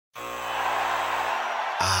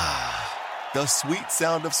The sweet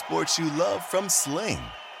sound of sports you love from Sling.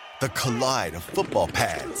 The collide of football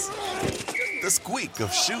pads. The squeak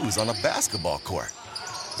of shoes on a basketball court.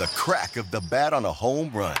 The crack of the bat on a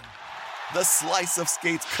home run. The slice of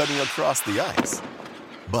skates cutting across the ice.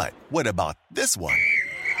 But what about this one?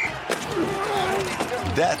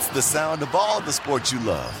 That's the sound of all the sports you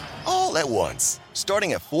love, all at once.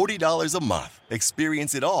 Starting at $40 a month.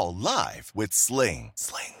 Experience it all live with Sling.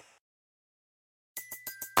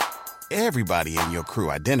 Everybody in your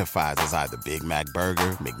crew identifies as either Big Mac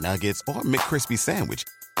Burger, McNuggets, or McCrispy Sandwich.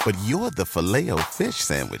 But you're the Filet-O-Fish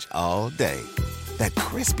Sandwich all day. That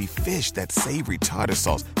crispy fish, that savory tartar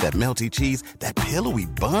sauce, that melty cheese, that pillowy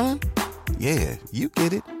bun. Yeah, you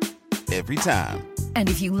get it. Every time. And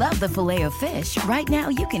if you love the Filet-O-Fish, right now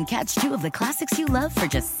you can catch two of the classics you love for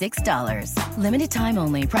just $6. Limited time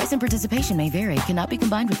only. Price and participation may vary. Cannot be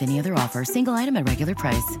combined with any other offer. Single item at regular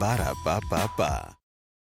price. Ba-da-ba-ba-ba.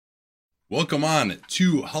 Welcome on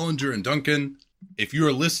to Hollinger and Duncan. If you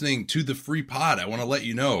are listening to the free pod, I want to let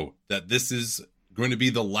you know that this is going to be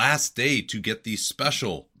the last day to get the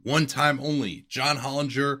special, one-time only John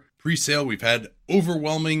Hollinger pre-sale. We've had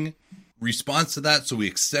overwhelming response to that, so we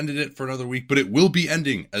extended it for another week, but it will be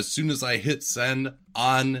ending as soon as I hit send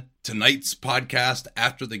on tonight's podcast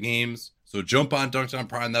after the games. So jump on Dunked on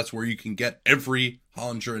Prime. That's where you can get every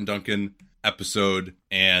Hollinger and Duncan episode.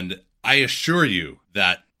 And I assure you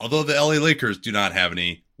that although the LA Lakers do not have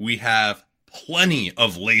any, we have plenty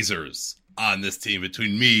of lasers on this team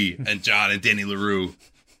between me and John and Danny LaRue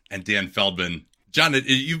and Dan Feldman. John,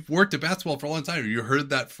 you've worked at basketball for a long time. Have you heard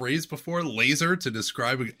that phrase before, laser, to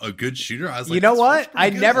describe a good shooter? I was like, you know what? I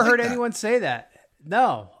never heard anyone say that.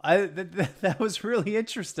 No, that was really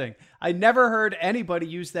interesting. I never heard anybody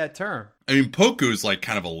use that term. I mean, Poku is like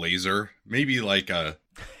kind of a laser, maybe like a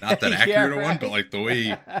not that accurate one, but like the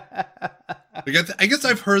way. I guess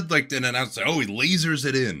I've heard like an announcer say, "Oh, he lasers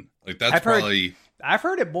it in." Like that's I've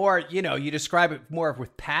heard it more. You know, you describe it more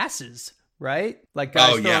with passes, right? Like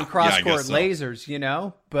guys throwing cross-court lasers. You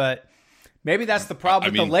know, but maybe that's the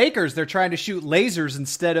problem with the Lakers. They're trying to shoot lasers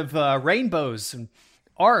instead of rainbows and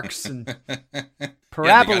arcs and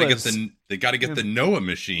parabolas. They got to get the Noah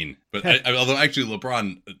machine. But although actually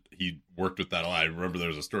LeBron, he worked with that a lot. I remember there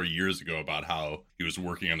was a story years ago about how he was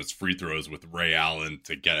working on his free throws with Ray Allen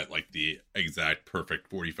to get it like the exact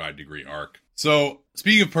perfect 45-degree arc. So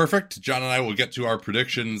speaking of perfect, John and I will get to our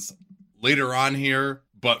predictions later on here.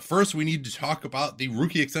 But first, we need to talk about the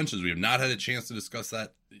rookie extensions. We have not had a chance to discuss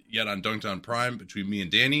that yet on Dunked on Prime between me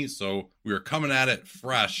and Danny. So we are coming at it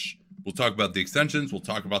fresh. We'll talk about the extensions. We'll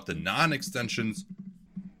talk about the non-extensions.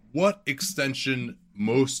 What extension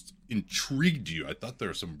most intrigued you? I thought there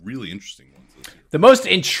are some really interesting ones this year. The most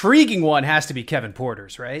intriguing one has to be Kevin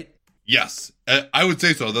Porter's, right? Yes, I would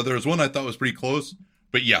say so. Though there was one I thought was pretty close.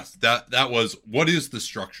 But yes, that was, what is the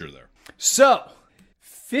structure there? So,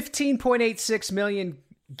 $15.86 million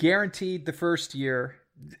guaranteed the first year,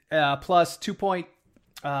 plus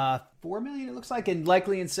 $2.4 million, it looks like, in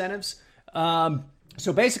likely incentives.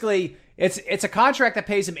 So basically, it's a contract that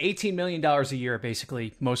pays him $18 million a year,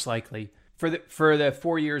 basically, most likely, for the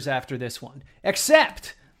 4 years after this one.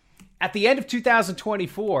 Except, at the end of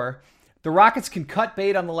 2024, the Rockets can cut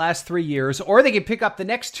bait on the last 3 years, or they can pick up the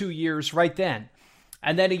next 2 years right then.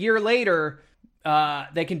 And then a year later,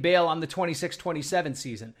 they can bail on the 26-27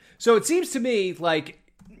 season. So it seems to me like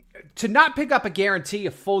to not pick up a guarantee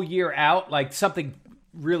a full year out, like something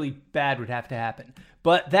really bad would have to happen.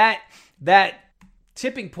 But that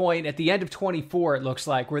tipping point at the end of 24, it looks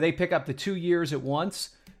like, where they pick up the 2 years at once,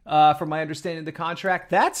 from my understanding of the contract,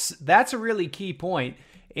 that's a really key point.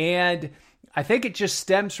 And I think it just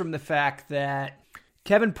stems from the fact that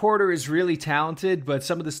Kevin Porter is really talented, but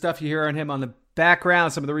some of the stuff you hear on him on the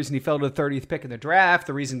background, some of the reason he fell to the 30th pick in the draft,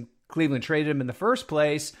 the reason Cleveland traded him in the first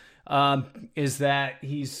place, is that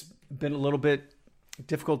he's been a little bit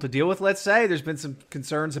difficult to deal with, let's say. There's been some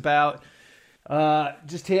concerns about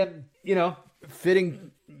just him,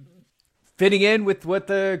 fitting in with what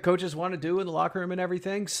the coaches want to do in the locker room and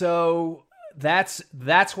everything. So that's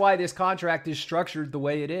why this contract is structured the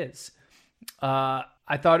way it is.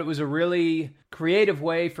 I thought it was a really creative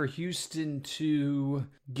way for Houston to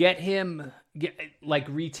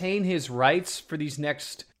retain his rights for these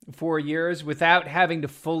next 4 years without having to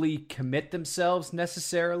fully commit themselves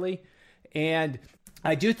necessarily. And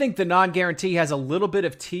I do think the non-guarantee has a little bit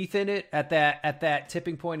of teeth in it at that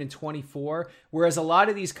tipping point in 24, whereas a lot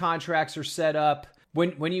of these contracts are set up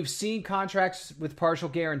when you've seen contracts with partial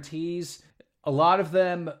guarantees, a lot of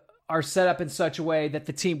them are set up in such a way that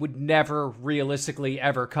the team would never realistically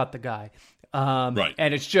ever cut the guy. Right.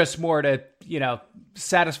 And it's just more to,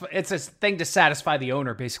 satisfy. It's a thing to satisfy the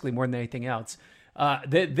owner, basically, more than anything else.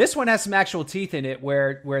 This one has some actual teeth in it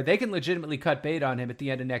where they can legitimately cut bait on him at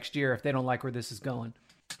the end of next year if they don't like where this is going.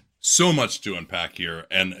 So much to unpack here.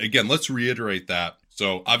 And again, let's reiterate that.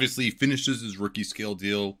 So obviously he finishes his rookie scale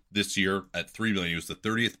deal this year at $3 million. He was the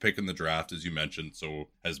 30th pick in the draft, as you mentioned. So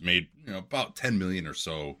has made about $10 million or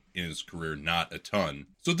so in his career, not a ton.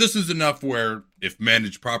 So this is enough where if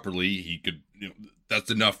managed properly, he could,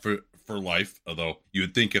 that's enough for life. Although you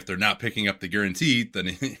would think if they're not picking up the guarantee,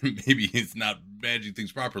 then maybe he's not managing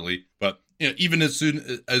things properly. But even as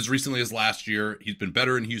recently as last year, he's been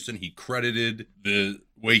better in Houston. He credited the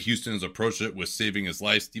way Houston has approached it with saving his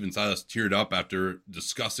life. Stephen Silas teared up after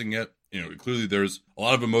discussing it. Clearly there's a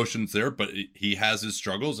lot of emotions there, but he has his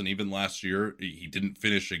struggles. And even last year, he didn't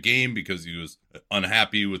finish a game because he was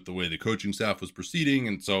unhappy with the way the coaching staff was proceeding.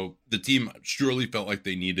 And so the team surely felt like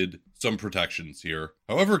they needed some protections here.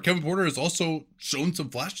 However, Kevin Porter has also shown some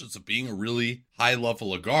flashes of being a really high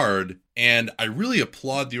level of guard. And I really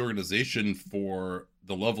applaud the organization for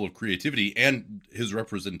the level of creativity and his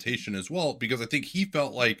representation as well, because I think he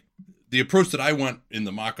felt like the approach that I went in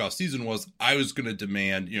the mock-off season was I was going to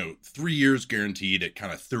demand, 3 years guaranteed at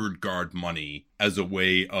kind of third guard money as a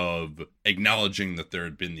way of acknowledging that there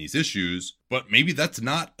had been these issues. But maybe that's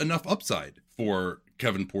not enough upside for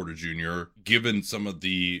Kevin Porter Jr., given some of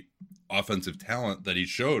the offensive talent that he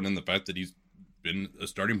showed and the fact that he's been a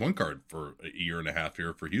starting point guard for a year and a half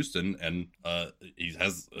here for Houston, and he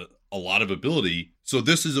has a lot of ability. So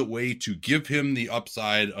this is a way to give him the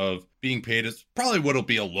upside of being paid as probably what'll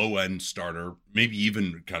be a low-end starter, maybe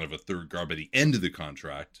even kind of a third guard by the end of the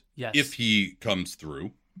contract, yes, if he comes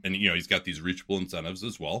through. And, he's got these reachable incentives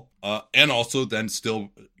as well. And also then still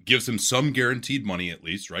gives him some guaranteed money at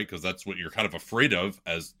least, right? Because that's what you're kind of afraid of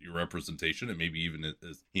as your representation, and maybe even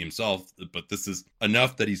as he himself. But this is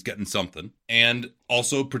enough that he's getting something. And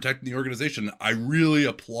also protecting the organization. I really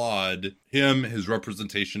applaud him, his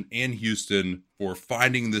representation, and Houston for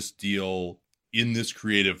finding this deal in this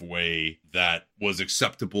creative way that was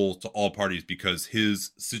acceptable to all parties, because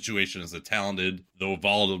his situation as a talented, though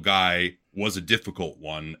volatile guy was a difficult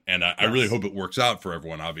one. And I really hope it works out for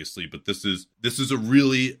everyone, obviously. But this is a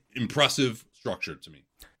really impressive structure to me.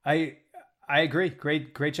 I agree.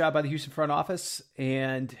 Great job by the Houston front office.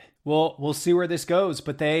 And we'll see where this goes.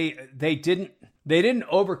 But they didn't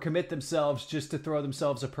overcommit themselves just to throw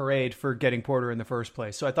themselves a parade for getting Porter in the first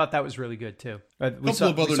place. So I thought that was really good too. We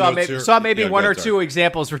saw maybe one or two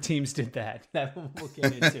examples where teams did that. That we'll get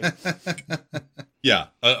into. Yeah,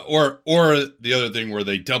 or the other thing where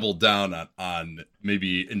they doubled down on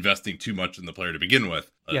maybe investing too much in the player to begin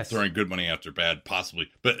with, throwing good money after bad,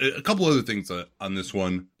 possibly. But a couple other things on this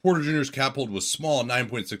one. Porter Jr.'s cap hold was small,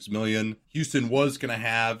 $9.6 million. Houston was going to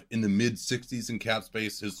have in the mid-60s in cap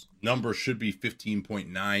space. His number should be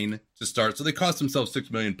 15.9 to start. So they cost themselves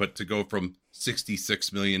 $6 million, but to go from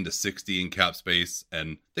 66 million to 60 in cap space,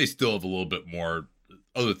 and they still have a little bit more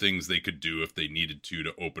other things they could do if they needed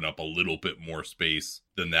to open up a little bit more space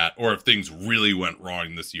than that. Or if things really went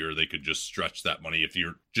wrong this year, they could just stretch that money. If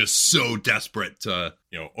you're just so desperate to,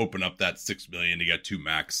 open up that $6 million to get 2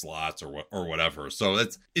 max slots or whatever. So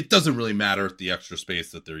it doesn't really matter the extra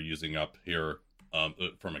space that they're using up here.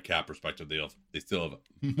 From a cap perspective, they still have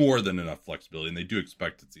more than enough flexibility, and they do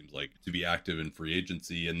expect, it seems like, to be active in free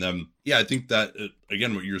agency. And then, I think that,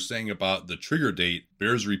 again, what you're saying about the trigger date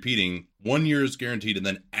bears repeating. 1 year is guaranteed, and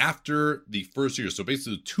then after the first year, so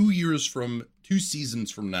basically 2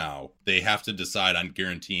 seasons from now, they have to decide on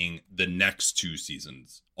guaranteeing the next 2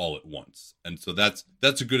 seasons all at once. And so that's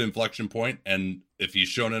a good inflection point. And if he's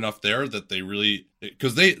shown enough there that they really,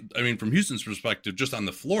 because from Houston's perspective, just on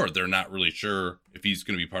the floor, they're not really sure if he's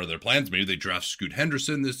going to be part of their plans. Maybe they draft Scoot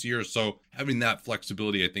Henderson this year. So having that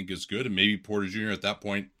flexibility, I think, is good. And maybe Porter Jr. at that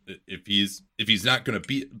point, if he's not going to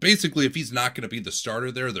be, basically, if he's not going to be the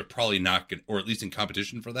starter there, they're probably not going, or at least in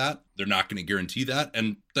competition for that, they're not going to guarantee that.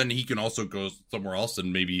 And then he can also go somewhere else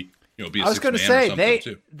and maybe, be a I was going to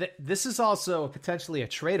say, this is also potentially a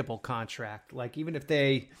tradable contract. Like, even if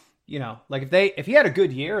they, if he had a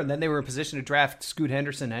good year and then they were in position to draft Scoot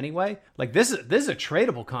Henderson anyway, like this is a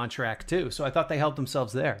tradable contract too. So I thought they helped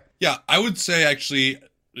themselves there. Yeah, I would say actually,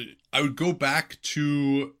 I would go back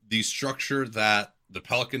to the structure that the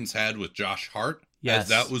Pelicans had with Josh Hart. Yes. As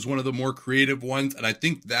that was one of the more creative ones. And I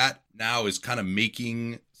think that now is kind of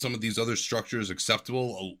making some of these other structures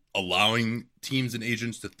acceptable, allowing teams and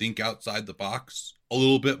agents to think outside the box a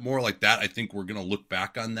little bit more like that. I think we're going to look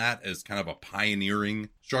back on that as kind of a pioneering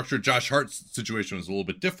structure. Josh Hart's situation was a little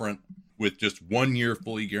bit different with just 1 year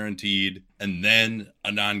fully guaranteed, and then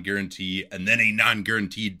a non-guarantee, and then a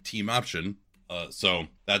non-guaranteed team option. So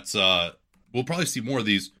that's we'll probably see more of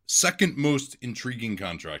these. Second most intriguing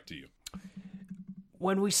contract to you?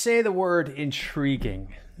 When we say the word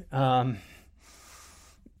intriguing, all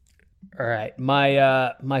right,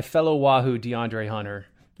 my fellow Wahoo DeAndre Hunter,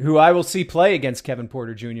 who I will see play against Kevin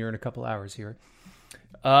Porter Jr. in a couple hours here.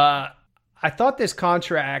 I thought this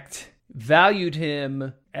contract valued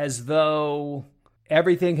him as though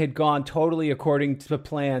everything had gone totally according to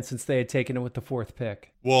plan since they had taken it with the 4th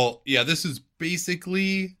pick. Well, yeah, this is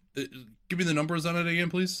basically... give me the numbers on it again,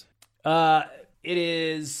 please. It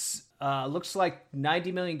is... looks like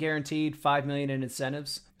 90 million guaranteed, 5 million in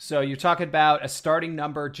incentives. So you're talking about a starting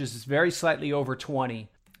number just very slightly over 20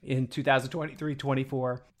 in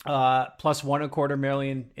 2023-24, plus $1.25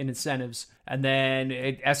 million in incentives. And then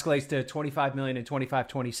it escalates to 25 million in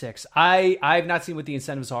 25-26. I've not seen what the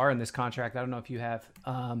incentives are in this contract. I don't know if you have.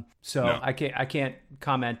 No. I can't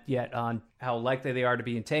comment yet on how likely they are to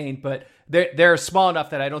be attained, but they're small enough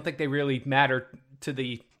that I don't think they really matter to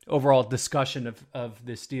the overall discussion of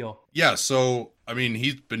this deal. Yeah, so, I mean,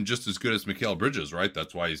 he's been just as good as Mikal Bridges, right?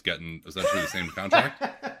 That's why he's getting essentially the same contract.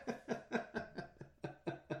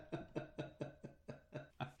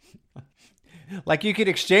 Like you could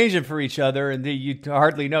exchange them for each other and you'd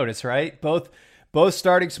hardly notice, right? Both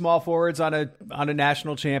starting small forwards on a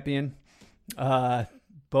national champion.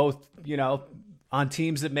 Both, on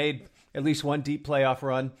teams that made at least one deep playoff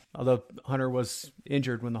run, although Hunter was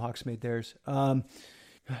injured when the Hawks made theirs.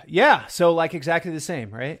 Yeah, so like exactly the same,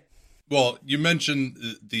 right? Well, you mentioned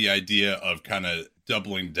the idea of kind of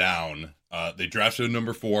doubling down. They drafted a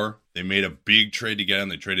number 4. They made a big trade again.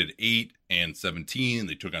 They traded 8 and 17.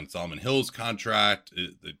 They took on Solomon Hill's contract,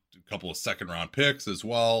 a couple of second-round picks as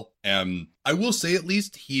well. And I will say at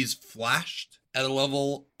least he's flashed at a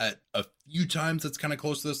level at a few times that's kind of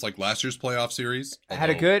close to this, like last year's playoff series. Had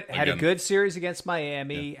a good series against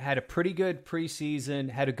Miami, had a pretty good preseason,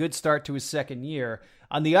 had a good start to his second year.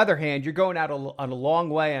 On the other hand, you're going out on a long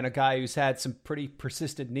way on a guy who's had some pretty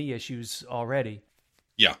persistent knee issues already.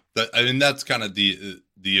 Yeah, that's kind of the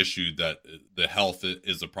issue, that the health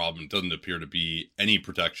is a problem. It doesn't appear to be any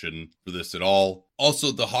protection for this at all.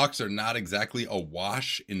 Also, the Hawks are not exactly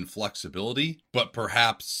awash in flexibility, but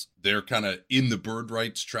perhaps they're kind of in the bird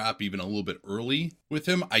rights trap even a little bit early with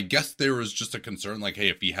him. I guess there was just a concern like, hey,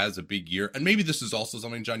 if he has a big year, and maybe this is also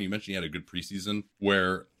something, John, you mentioned he had a good preseason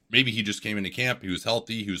where maybe he just came into camp, he was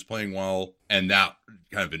healthy, he was playing well, and that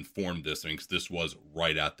kind of informed this thing because this was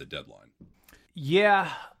right at the deadline. Yeah,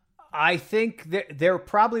 I think there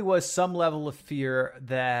probably was some level of fear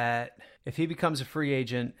that if he becomes a free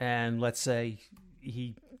agent and let's say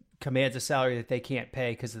he commands a salary that they can't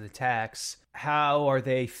pay because of the tax, how are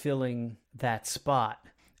they filling that spot?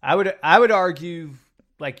 I would argue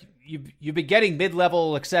like you've been getting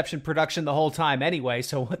mid-level exception production the whole time anyway,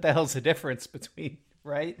 so what the hell's the difference between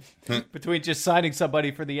just signing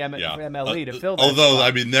somebody for the MLE to fill that although spot?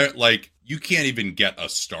 I mean, they're like, you can't even get a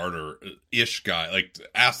starter-ish guy. Like,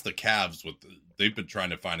 ask the Cavs. They've been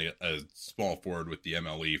trying to find a small forward with the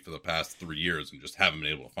MLE for the past 3 years and just haven't been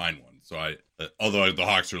able to find one. So although the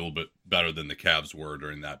Hawks are a little bit better than the Cavs were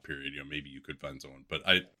during that period, maybe you could find someone. But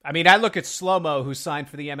I look at Slow-Mo, who signed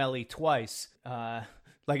for the MLE twice.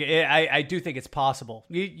 I do think it's possible.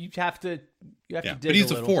 You have to dig but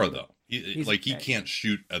he's a 4 bit. though. He can't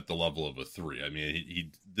shoot at the level of a 3. I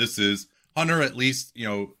mean, this is Hunter, at least,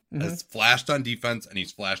 has flashed on defense and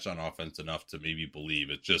he's flashed on offense enough to maybe believe.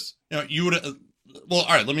 It's just, you would, well,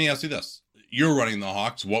 all right, let me ask you this. You're running the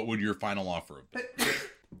Hawks. What would your final offer have been?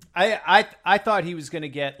 I thought he was going to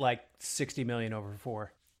get like 60 million over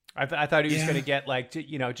 4. I thought he was going to get like,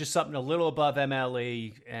 just something a little above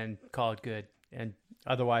MLE and call it good. And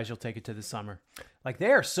otherwise you'll take it to the summer. Like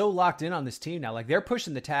they are so locked in on this team now. Like they're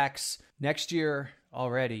pushing the tax next year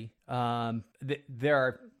already. There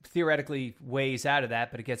are theoretically ways out of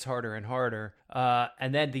that, but it gets harder and harder.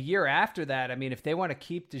 And then the year after that, I mean, if they want to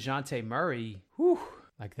keep DeJounte Murray,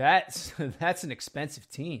 like that's an expensive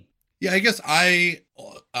team. Yeah, I guess I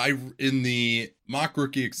in the mock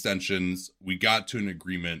rookie extensions, we got to an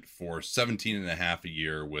agreement for 17.5 a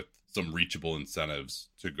year with some reachable incentives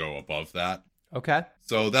to go above that. Okay.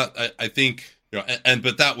 So that I think,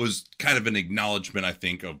 but that was kind of an acknowledgement, I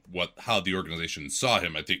think, of how the organization saw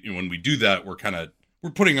him. I think when we do that,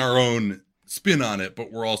 we're putting our own spin on it,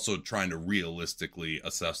 but we're also trying to realistically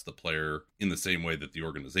assess the player in the same way that the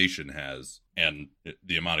organization has and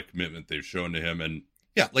the amount of commitment they've shown to him. And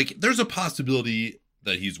yeah, like there's a possibility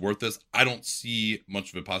that he's worth this. I don't see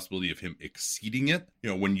much of a possibility of him exceeding it.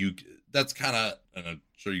 When that's kind of, and I'm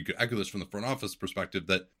sure you could echo this from the front office perspective,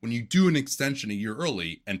 that when you do an extension a year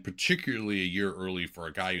early, and particularly a year early for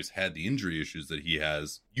a guy who's had the injury issues that he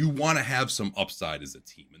has, you want to have some upside as a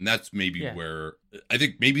team. And that's maybe where I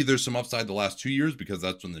think maybe there's some upside the last 2 years, because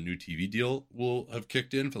that's when the new TV deal will have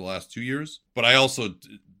kicked in for the last 2 years. But I also,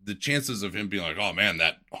 the chances of him being like, oh man,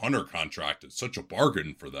 that Hunter contract is such a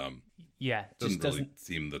bargain for them. Yeah. Doesn't really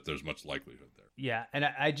seem that there's much likelihood there. Yeah. And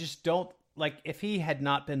I just don't, like, if he had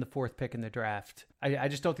not been the 4th pick in the draft, I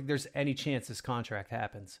just don't think there's any chance this contract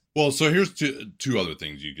happens. Well, so here's two other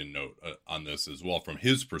things you can note on this as well from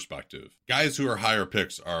his perspective. Guys who are higher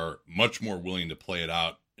picks are much more willing to play it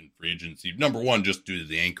out in free agency. Number one, just due to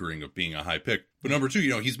the anchoring of being a high pick. But number two,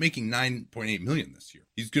 he's making $9.8 million this year.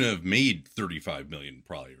 He's going to have made $35 million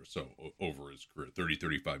probably or so over his career,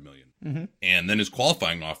 $35 million. Mm-hmm. And then his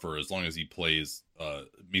qualifying offer, as long as he plays,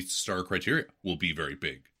 meets the starter criteria, will be very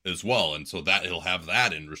big as well. And so that he'll have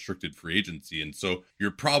that in restricted free agency. And so you're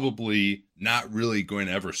probably not really going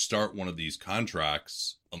to ever start one of these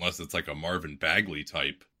contracts unless it's like a Marvin Bagley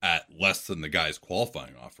type at less than the guy's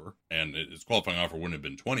qualifying offer. And his qualifying offer wouldn't have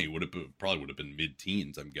been 20, probably would have been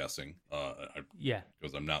mid-teens, I'm guessing.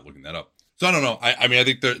 Because I'm not looking that up. So I don't know. I mean, I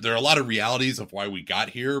think there are a lot of realities of why we got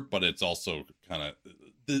here, but it's also kind of,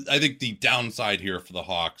 I think the downside here for the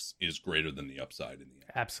Hawks is greater than the upside in the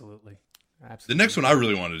end. Absolutely. The next one I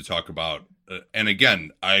really wanted to talk about, and again,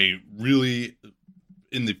 I really,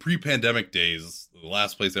 in the pre-pandemic days, the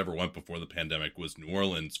last place I ever went before the pandemic was New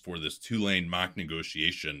Orleans for this Tulane mock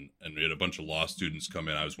negotiation, and we had a bunch of law students come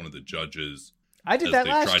in. I was one of the judges. I did that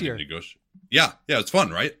last year. Yeah, it's fun,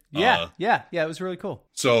 right? Yeah, it was really cool.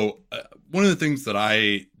 So one of the things that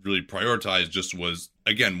I really prioritized just was,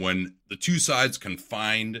 again, when the two sides can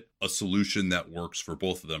find a solution that works for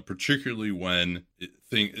both of them, particularly when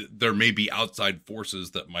there may be outside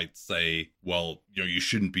forces that might say, well, you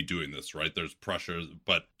shouldn't be doing this, right? There's pressure,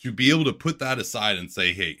 but to be able to put that aside and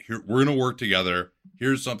say, hey, here, we're going to work together.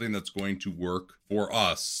 Here's something that's going to work for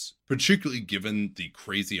us, particularly given the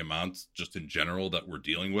crazy amounts just in general that we're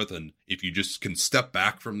dealing with. And if you just can step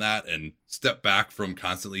back from that and step back from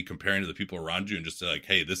constantly comparing to the people around you and just say like,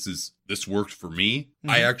 hey, this worked for me. Mm-hmm.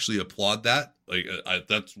 I actually applaud that. Like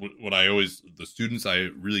that's what I always, the students, I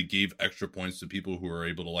really gave extra points to people who are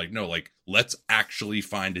able to let's actually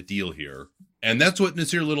find a deal here. And that's what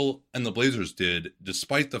Nasir Little and the Blazers did,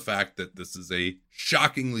 despite the fact that this is a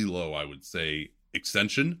shockingly low, I would say,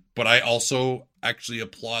 extension. But I also actually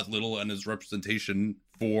applaud Little and his representation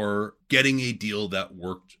for getting a deal that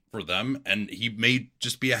worked for them. And he may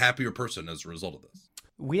just be a happier person as a result of this.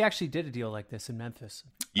 We actually did a deal like this in Memphis.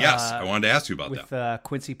 Yes, I wanted to ask you about that. With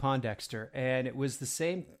Quincy Pondexter. And it was the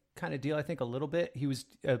same kind of deal, I think, a little bit. He was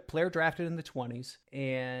a player drafted in the 20s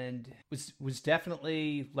and was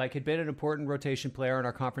definitely had been an important rotation player on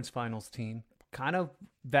our conference finals team. Kind of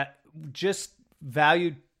that just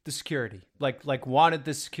valued the security, like wanted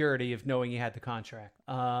the security of knowing he had the contract.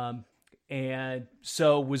 And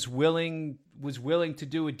so was willing to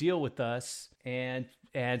do a deal with us. And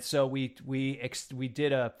so we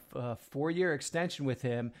did a 4-year extension with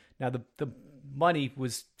him. Now the money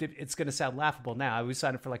was, it's going to sound laughable now. We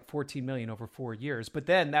signed it for like $14 million over 4 years, but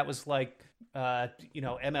then that was like,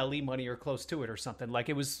 MLE money or close to it or something. Like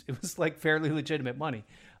it was like fairly legitimate money.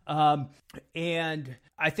 And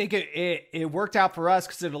I think it worked out for us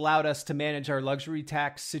because it allowed us to manage our luxury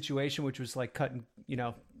tax situation, which was like cutting,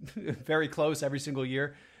 very close every single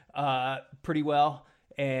year, pretty well.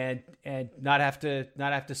 And not have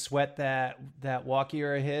to sweat that walk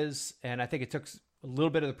year of his. And I think it took a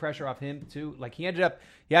little bit of the pressure off him too. Like he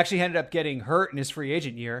actually ended up getting hurt in his free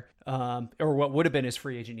agent year, or what would have been his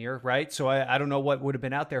free agent year, right? So I don't know what would have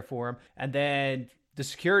been out there for him. And then the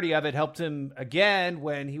security of it helped him again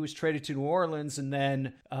when he was traded to New Orleans, and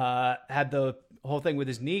then had the whole thing with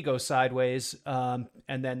his knee go sideways. And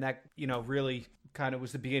then that really kind of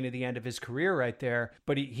was the beginning of the end of his career right there.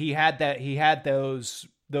 But he had those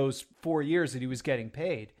 4 years that he was getting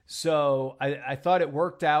paid. So I thought it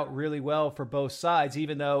worked out really well for both sides,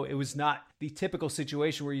 even though it was not the typical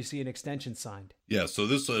situation where you see an extension signed. Yeah. So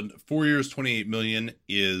this 4 years, $28 million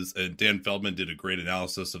is, Dan Feldman did a great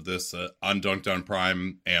analysis of this on Dunked on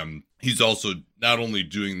Prime. And he's also not only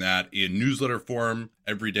doing that in newsletter form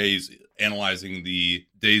every day, he's analyzing the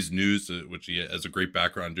day's news, which he has a great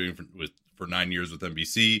background doing for 9 years with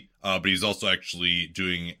NBC, but he's also actually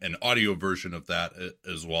doing an audio version of that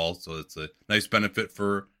as well. So it's a nice benefit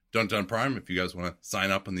for Dunked on Prime if you guys want to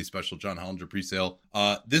sign up on the special John Hollinger presale.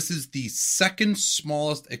 This is the second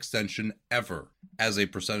smallest extension ever as a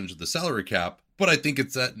percentage of the salary cap, but I think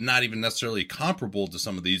it's not even necessarily comparable to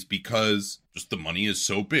some of these because just the money is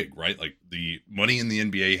so big, right? Like the money in the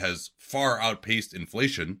NBA has far outpaced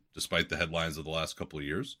inflation, despite the headlines of the last couple of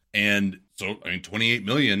years. And so, I mean, 28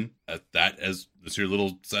 million at that, as Nasir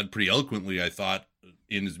Little said pretty eloquently, I thought,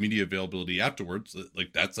 in his media availability afterwards,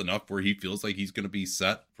 like that's enough where he feels like he's going to be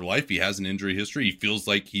set for life. He has an injury history. He feels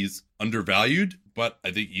like he's undervalued, but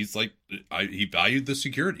I think he's like, he valued the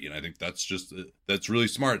security. And I think that's really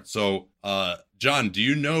smart. So, John, do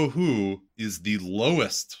you know who is the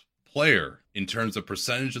lowest player in terms of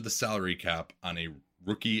percentage of the salary cap on a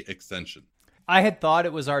rookie extension? I had thought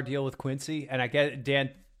it was our deal with Quincy, and I get Dan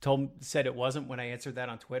said it wasn't when I answered that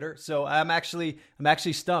on Twitter. So I'm actually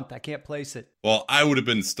stumped. I can't place it. Well, I would have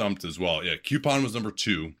been stumped as well. Yeah, Coupon was number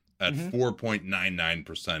 2 at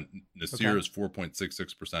 4.99%. Nasir is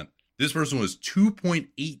 4.66%. This person was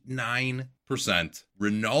 2.89%.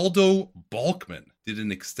 Ronaldo Balkman did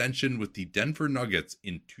an extension with the Denver Nuggets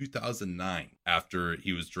in 2009 after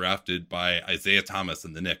he was drafted by Isaiah Thomas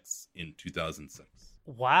and the Knicks in 2006.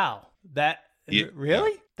 Wow.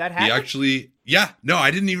 Really? Yeah. That happened? He actually, no, I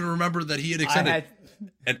didn't even remember that he had extended.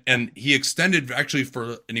 And he extended actually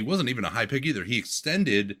and he wasn't even a high pick either. He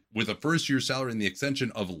extended with a first year salary in the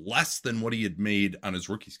extension of less than what he had made on his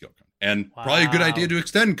rookie skill count. And probably a good idea to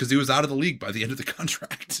extend because he was out of the league by the end of the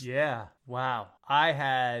contract. Yeah. Wow. I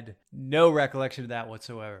had no recollection of that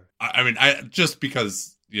whatsoever. I mean, just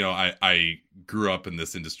because, I grew up in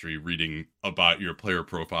this industry reading about your player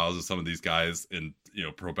profiles of some of these guys and,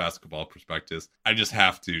 pro basketball perspectives. I just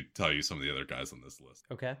have to tell you some of the other guys on this list.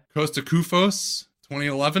 Okay. Costa Koufos,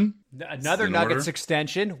 2011. Another Nuggets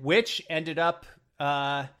extension, which ended up,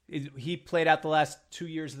 he played out the last 2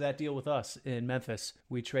 years of that deal with us in Memphis.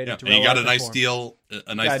 We traded. And he got a nice deal.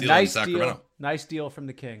 A nice deal in Sacramento. Nice deal from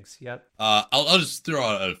the Kings. Yep. I'll just throw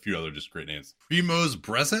out a few other just great names. Primoz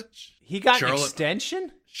Bresic. He got an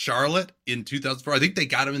extension. Charlotte in 2004. I think they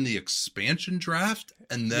got him in the expansion draft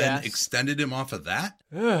and then extended him off of that.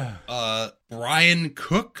 Brian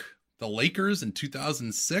Cook, the Lakers in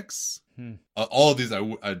 2006. All of these I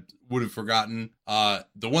would have forgotten.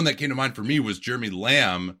 The one that came to mind for me was Jeremy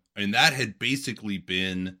Lamb. I mean, that had basically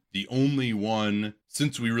been the only one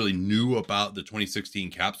since we really knew about the 2016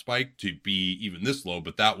 cap spike to be even this low.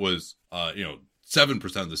 But that was,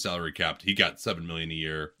 7% of the salary capped. He got $7 million a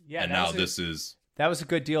year. Yeah, and now this is. That was a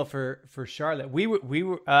good deal for Charlotte. We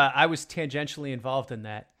were. I was tangentially involved in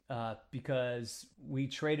that because we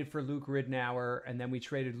traded for Luke Ridnour, and then we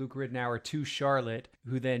traded Luke Ridnour to Charlotte,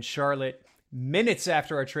 who then Charlotte, minutes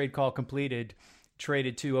after our trade call completed,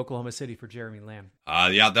 traded to Oklahoma City for Jeremy Lamb.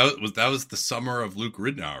 That was the summer of Luke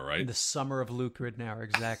Ridnour, right? The summer of Luke Ridnour,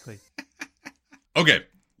 exactly. Okay,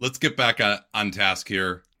 let's get back on task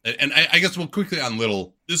here, and I guess we'll quickly on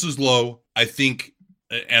Little. This is low, I think.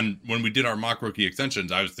 And when we did our mock rookie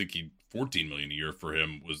extensions, I was thinking $14 million a year for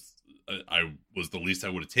him was the least I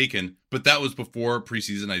would have taken. But that was before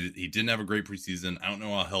preseason. He didn't have a great preseason. I don't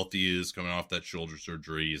know how healthy he is coming off that shoulder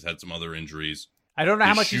surgery. He's had some other injuries. I don't know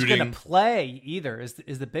how much he's going to play either. Is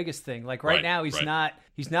the biggest thing. Like right now, he's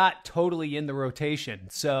not totally in the rotation.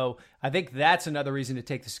 So I think that's another reason to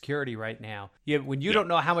take the security right now. When you don't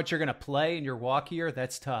know how much you're going to play in your walk year,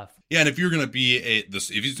 that's tough. Yeah, and if you're going to be if he's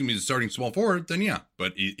going to be the starting small forward, then yeah.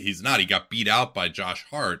 But he's not. He got beat out by Josh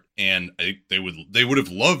Hart, and I think they would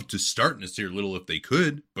have loved to start Nasir Little if they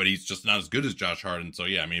could, but he's just not as good as Josh Hart. And so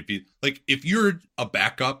yeah, I mean, if you're a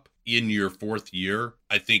backup in your fourth year,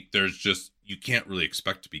 I think you can't really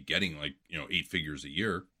expect to be getting 8 figures a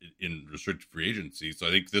year in restricted free agency. So I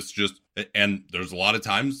think and there's a lot of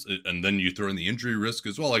times, and then you throw in the injury risk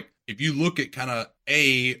as well. Like if you look at kind of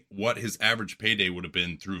what his average payday would have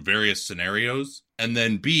been through various scenarios, and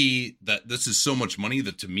then B, that this is so much money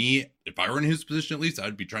that to me, if I were in his position, at least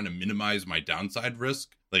I'd be trying to minimize my downside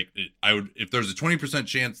risk. Like if there's a 20%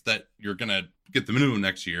 chance that you're going to get the minimum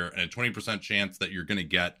next year and a 20% chance that you're going to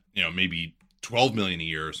get, maybe $12 million a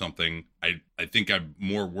year or something, I think I'm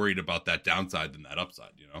more worried about that downside than that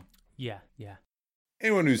upside, Yeah.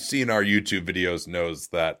 Anyone who's seen our YouTube videos knows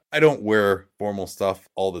that I don't wear formal stuff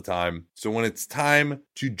all the time. So when it's time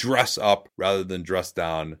to dress up rather than dress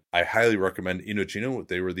down, I highly recommend Indochino.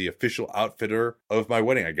 They were the official outfitter of my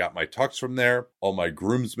wedding. I got my tux from there. All my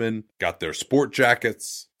groomsmen got their sport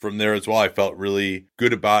jackets from there as well. I felt really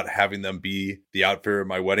good about having them be the outfitter of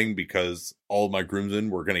my wedding because all of my groomsmen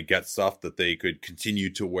were going to get stuff that they could continue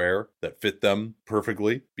to wear that fit them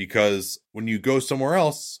perfectly. Because when you go somewhere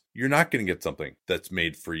else, you're not going to get something that's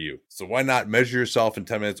made for you. So why not measure yourself in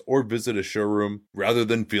 10 minutes or visit a showroom rather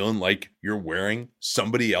than feeling like you're wearing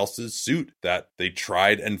somebody else's suit that they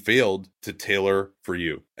tried and failed to tailor for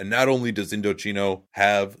you. And not only does Indochino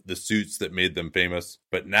have the suits that made them famous,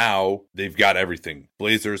 but now they've got everything.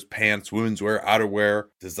 Blazers, pants, women's wear, outerwear,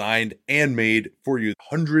 designed and made for you.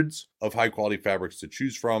 Hundreds of high quality fabrics to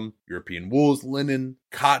choose from. European wools, linen,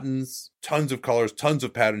 cottons, tons of colors, tons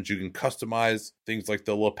of patterns. You can customize things like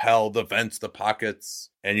the lapel, the vents, the pockets,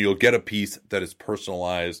 and you'll get a piece that is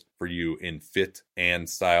personalized for you in fit and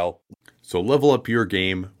style. So level up your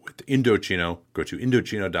game with Indochino. Go to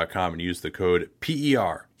Indochino.com and use the code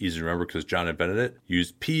PER. Easy to remember because John invented it.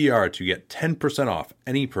 Use PER to get 10% off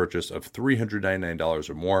any purchase of $399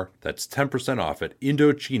 or more. That's 10% off at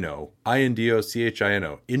Indochino,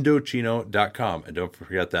 Indochino, Indochino.com. And don't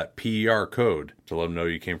forget that PER code to let them know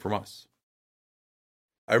you came from us.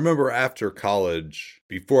 I remember after college,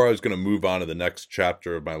 before I was going to move on to the next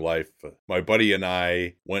chapter of my life, my buddy and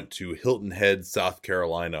I went to Hilton Head, South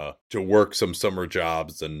Carolina to work some summer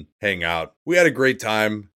jobs and hang out. We had a great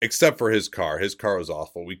time, except for his car. His car was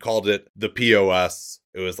awful. We called it the POS.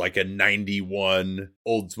 It was like a 91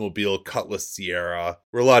 Oldsmobile Cutlass Sierra.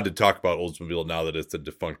 We're allowed to talk about Oldsmobile now that it's a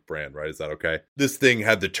defunct brand, right? Is that okay? This thing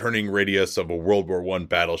had the turning radius of a World War I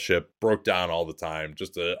battleship, broke down all the time,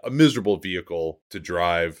 just a miserable vehicle to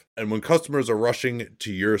drive. And when customers are rushing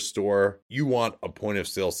to your store, you want a point of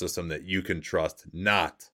sale system that you can trust,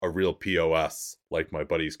 not a real POS like my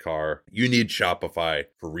buddy's car. You need Shopify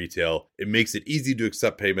for retail. It makes it easy to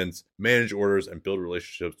accept payments, manage orders, and build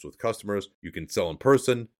relationships with customers. You can sell in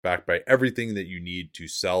person, backed by everything that you need to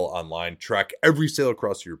sell online. Track every sale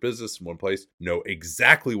across your business in one place. Know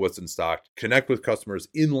exactly what's in stock. Connect with customers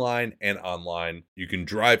in line and online. You can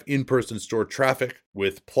drive in-person store traffic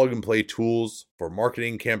with plug-and-play tools for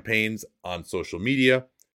marketing campaigns on social media.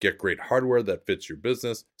 Get great hardware that fits your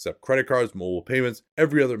business, accept credit cards, mobile payments,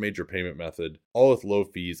 every other major payment method, all with low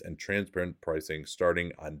fees and transparent pricing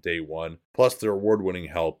starting on day one. Plus, their award-winning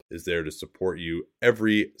help is there to support you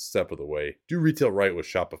every step of the way. Do retail right with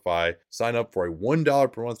Shopify. Sign up for a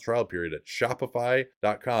 $1 per month trial period at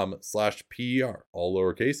shopify.com/PER. All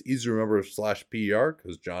lowercase, easy to remember /PER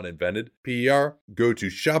because John invented PER. Go to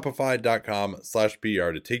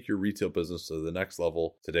shopify.com/PER to take your retail business to the next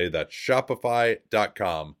level today. That's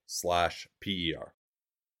shopify.com/PER.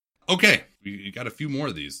 Okay, we got a few more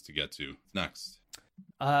of these to get to next.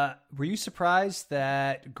 Were you surprised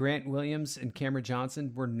that Grant Williams and Cameron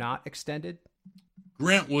Johnson were not extended?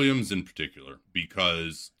 Grant Williams in particular,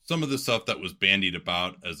 because some of the stuff that was bandied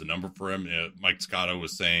about as a number for him, Mike Scotto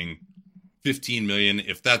was saying $15 million.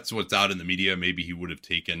 If that's what's out in the media, maybe he would have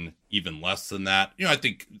taken even less than that. I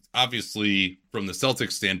think obviously from the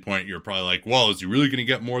Celtics standpoint, you're probably like, well, is he really going to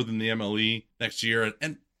get more than the MLE next year?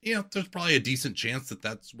 And there's probably a decent chance that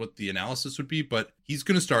that's what the analysis would be, but he's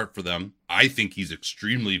going to start for them. I think he's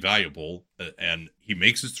extremely valuable, and he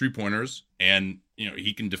makes his 3-pointers, and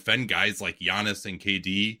he can defend guys like Giannis and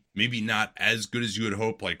KD. Maybe not as good as you would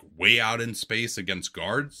hope, like way out in space against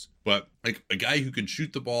guards, but like a guy who can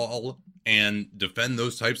shoot the ball and defend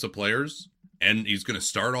those types of players, and he's going to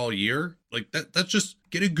start all year. Like that's just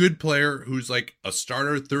get a good player who's like a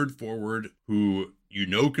starter third forward who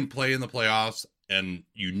can play in the playoffs, and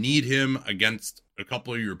you need him against a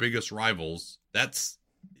couple of your biggest rivals.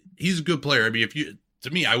 He's a good player. I mean,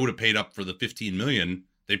 I would have paid up for the $15 million.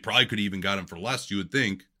 They probably could have even got him for less, you would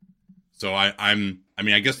think. So I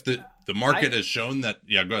guess the market has shown that.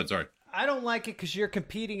 Yeah, go ahead. Sorry. I don't like it because you're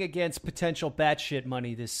competing against potential batshit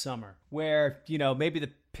money this summer, where maybe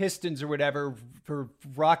the Pistons or whatever for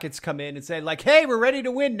Rockets come in and say like, "Hey, we're ready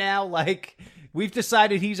to win now." Like, we've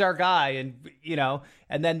decided he's our guy, and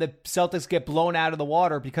and then the Celtics get blown out of the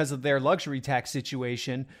water because of their luxury tax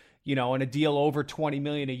situation, on a deal over $20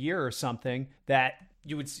 million a year or something that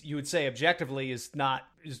you would say objectively is not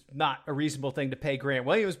a reasonable thing to pay Grant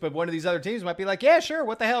Williams, but one of these other teams might be like, yeah, sure,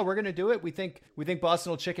 what the hell, we're going to do it. We think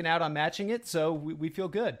Boston will chicken out on matching it, so we feel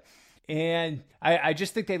good. And I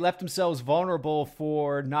just think they left themselves vulnerable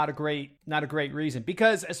for not a great reason,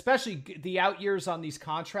 because especially the out years on these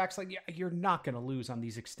contracts, like you're not going to lose on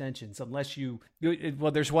these extensions unless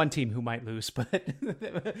there's one team who might lose, but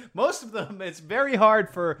most of them, it's very hard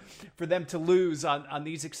for them to lose on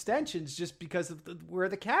these extensions just because of where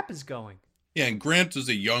the cap is going. Yeah, and Grant is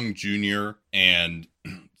a young junior, and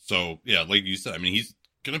so, yeah, like you said, I mean, he's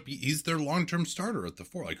he's their long-term starter at the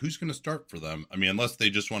 4. Like, who's gonna start for them? I mean, unless they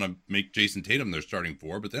just want to make Jason Tatum their starting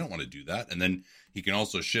 4, but they don't want to do that. And then he can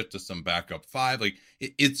also shift to some backup 5. Like,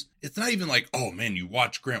 it's not even like, oh man, you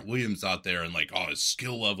watch Grant Williams out there and like, oh, his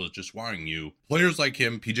skill level is just wowing you. Players like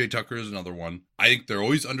him, PJ Tucker is another one. I think they're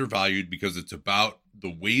always undervalued because it's about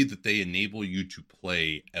the way that they enable you to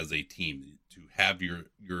play as a team, to have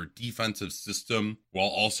your defensive system while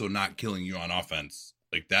also not killing you on offense.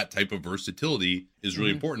 Like, that type of versatility is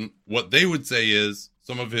really important. What they would say is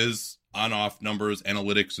some of his on-off numbers,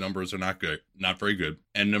 analytics numbers are not very good.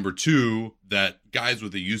 And number 2, that guys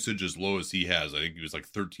with a usage as low as he has, I think he was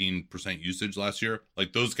like 13% usage last year.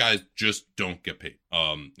 Like, those guys just don't get paid.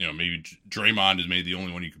 Maybe Draymond is maybe the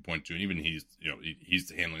only one you could point to. And even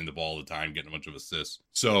he's handling the ball all the time, getting a bunch of assists.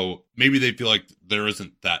 So maybe they feel like there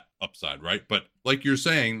isn't that upside, right? But like you're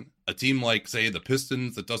saying, a team like, say, the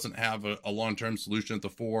Pistons that doesn't have a long-term solution at the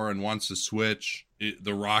 4 and wants to switch,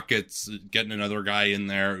 the Rockets getting another guy in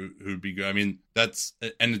there who'd be good. I mean,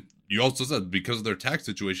 and you also said because of their tax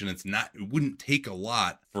situation, it wouldn't take a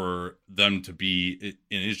lot for them to be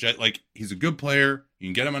in his jet. Like, he's a good player. You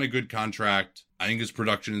can get him on a good contract. I think his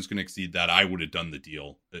production is going to exceed that. I would have done the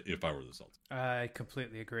deal if I were the Celtics. I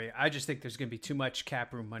completely agree. I just think there's going to be too much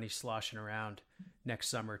cap room money sloshing around next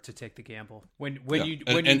summer to take the gamble. When you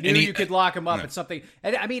knew you could lock him up at something.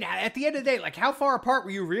 And I mean, at the end of the day, like, how far apart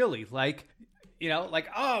were you really? Like, we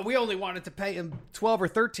only wanted to pay him 12 or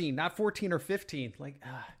 13, not 14 or 15.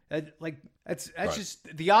 That's right.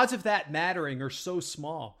 Just the odds of that mattering are so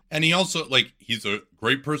small. And he also, he's a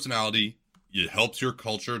great personality. It helps your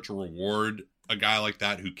culture to reward a guy like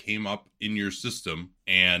that who came up in your system.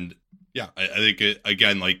 And yeah, I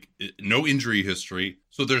think no injury history.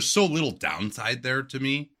 So there's so little downside there to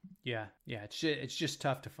me. Yeah, it's just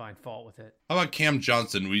tough to find fault with it. How about Cam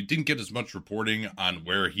Johnson? We didn't get as much reporting on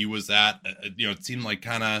where he was at. It seemed like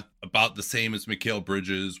kind of about the same as Mikal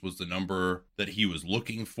Bridges was the number that he was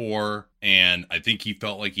looking for. And I think he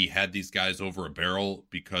felt like he had these guys over a barrel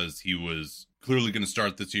because he was clearly going to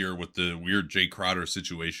start this year with the weird Jay Crowder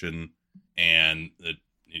situation. And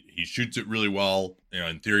he shoots it really well.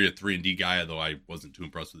 In theory, a 3-and-D guy, although I wasn't too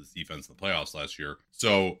impressed with his defense in the playoffs last year.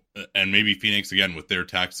 So, and maybe Phoenix, again, with their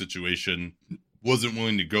tax situation, wasn't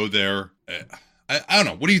willing to go there. I don't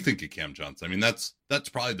know. What do you think of Cam Johnson? I mean, that's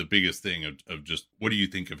probably the biggest thing of just, what do you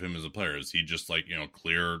think of him as a player? Is he just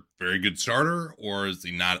clear, very good starter, or is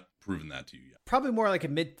he not proven that to you yet? Probably more like a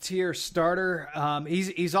mid-tier starter.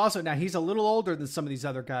 He's also, now he's a little older than some of these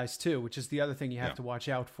other guys too, which is the other thing you have to watch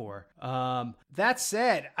out for. That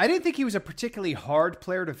said, I didn't think he was a particularly hard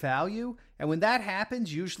player to value. And when that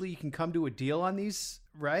happens, usually you can come to a deal on these,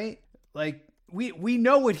 right? Like, we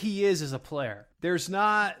know what he is as a player. There's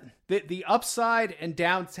not the upside and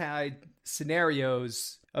downside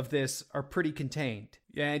scenarios of this are pretty contained.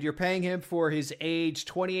 And you're paying him for his age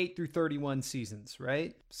 28 through 31 seasons,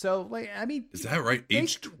 right? So, is that right?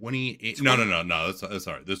 Age 28? No. That's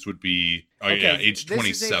all right. This would be, age 27.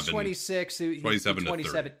 This is age 26. 27 to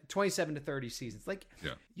 30. 27 to 30 seasons.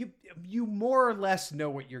 You more or less know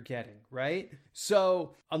what you're getting, right?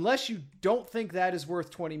 So, unless you don't think that is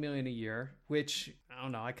worth $20 million a year, which, I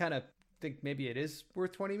don't know, I kind of think maybe it is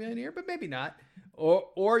worth $20 million a year, but maybe not.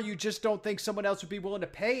 Or you just don't think someone else would be willing to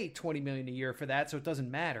pay $20 million a year for that, so it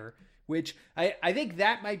doesn't matter. Which I think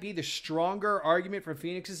that might be the stronger argument from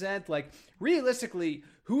Phoenix's end. Like, realistically,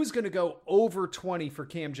 who's going to go over 20 for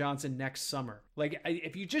Cam Johnson next summer? Like,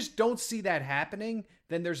 if you just don't see that happening,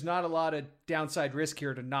 then there's not a lot of downside risk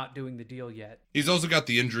here to not doing the deal yet. He's also got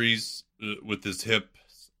the injuries with his hip.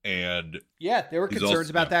 And yeah, there were concerns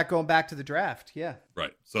about that going back to the draft. Yeah.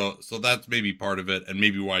 Right. So that's maybe part of it. And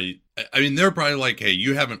maybe why, they're probably like, hey,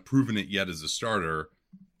 you haven't proven it yet as a starter.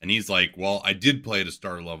 And he's like, well, I did play at a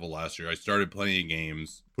starter level last year. I started playing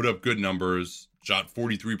games, put up good numbers, shot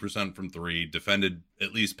 43% from 3, defended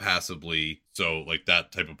at least passively. So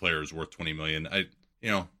that type of player is worth $20 million.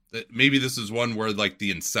 Maybe this is one where the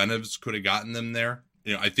incentives could have gotten them there.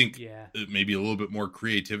 I think maybe a little bit more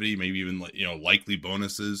creativity, maybe even likely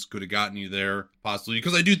bonuses could have gotten you there possibly.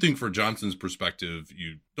 Because I do think for Johnson's perspective,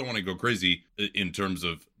 you don't want to go crazy in terms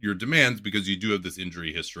of your demands because you do have this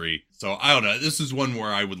injury history. So I don't know. This is one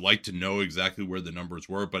where I would like to know exactly where the numbers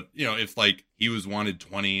were. But if he was wanted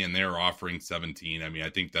 20 and they're offering 17, I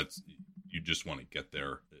think that's, you just want to get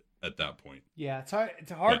there at that point. Yeah,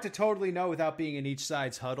 it's hard to totally know without being in each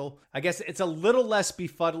side's huddle. I guess it's a little less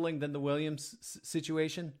befuddling than the Williams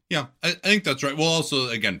situation. Yeah, I think that's right. Well, also,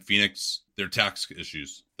 again, Phoenix, their tax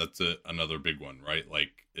issues, that's another big one, right?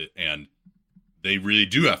 And they really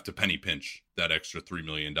do have to penny pinch that extra $3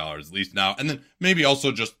 million at least now. And then maybe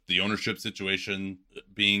also just the ownership situation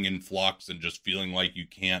being in flux and just feeling like you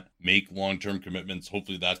can't make long-term commitments.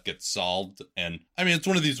 Hopefully that gets solved. And I mean, it's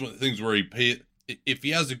one of these things where if he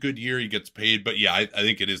has a good year, he gets paid. But yeah, I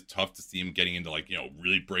think it is tough to see him getting into like,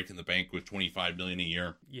 really breaking the bank with $25 million a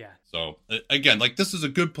year. Yeah. So again, like this is a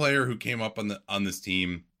good player who came up on this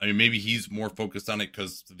team. I mean, maybe he's more focused on it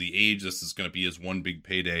because of the age. This is going to be his one big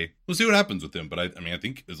payday. We'll see what happens with him. But I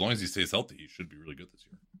think as long as he stays healthy, he should be really good this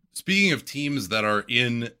year. Speaking of teams that are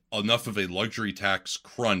in enough of a luxury tax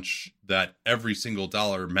crunch that every single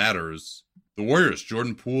dollar matters, the Warriors,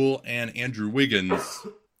 Jordan Poole and Andrew Wiggins.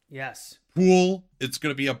 Yes. Poole, it's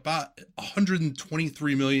going to be about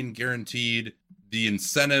 $123 million guaranteed. The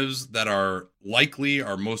incentives that are likely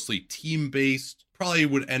are mostly team-based. Probably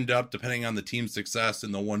would end up, depending on the team's success,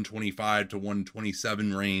 in the 125 to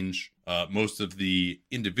 127 range. Most of the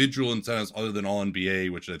individual incentives, other than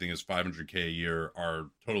All-NBA, which I think is $500K a year,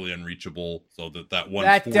 are totally unreachable. So that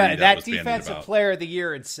 140 that defensive player of the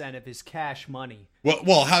year incentive is cash money.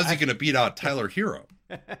 Well, how's he going to beat out Tyler Hero?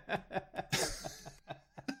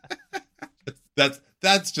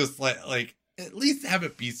 That's just like at least have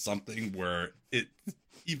it be something where it's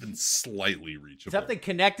even slightly reachable. Something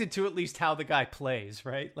connected to at least how the guy plays,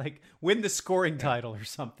 right? Like win the scoring title or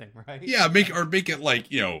something, right? Yeah, make it like,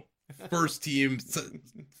 first team,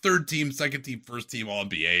 third team, second team, first team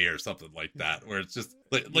All-NBA or something like that, where it's just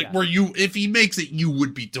like where if he makes it, you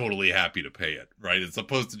would be totally happy to pay it, right? As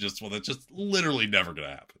opposed to just, well, that's just literally never going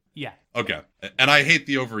to happen. Yeah. Okay. And I hate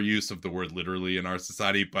the overuse of the word literally in our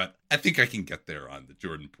society, but I think I can get there on the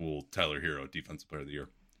Jordan Poole, Tyler Hero, Defensive Player of the Year.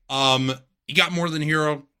 You got more than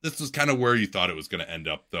Hero. This was kind of where you thought it was going to end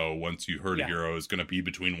up, though, once you heard Hero is going to be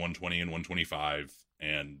between 120 and 125,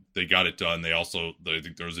 and they got it done. I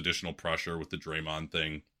think there was additional pressure with the Draymond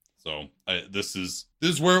thing. So this is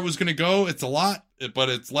where it was going to go. It's a lot, but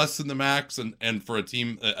it's less than the max. And for a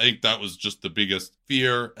team, I think that was just the biggest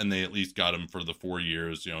fear. And they at least got him for the 4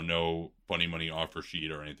 years, no funny money offer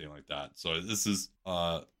sheet or anything like that. So this is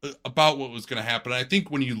about what was going to happen. I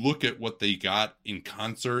think when you look at what they got in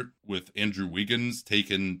concert with Andrew Wiggins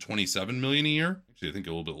taking $27 million a year, actually, I think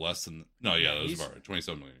a little bit less than, no, yeah, that was about right,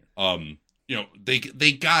 $27 million a year.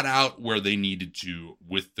 They got out where they needed to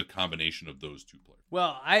with the combination of those two players.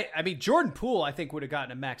 Well, I mean, Jordan Poole, I think, would have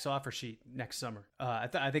gotten a max offer sheet next summer.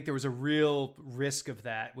 I think there was a real risk of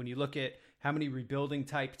that when you look at how many rebuilding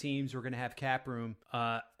type teams were going to have cap room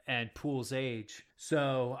and Poole's age.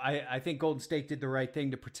 So I think Golden State did the right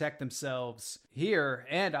thing to protect themselves here.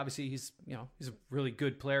 And obviously he's a really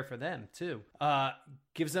good player for them too.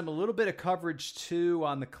 Gives them a little bit of coverage too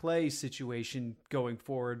on the Clay situation going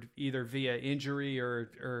forward, either via injury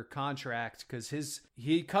or contract, because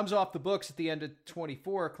he comes off the books at the end of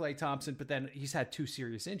 24, Klay Thompson, but then he's had 2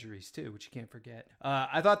 serious injuries too, which you can't forget.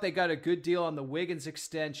 I thought they got a good deal on the Wiggins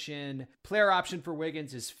extension. Player option for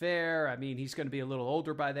Wiggins is fair. I mean, he's going to be a little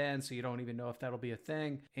older by then, so you don't even know if that'll be a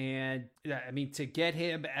thing. And I mean, to get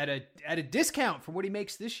him at a discount from what he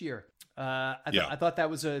makes this year, I thought that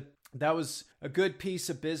was a good piece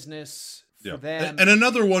of business for them. And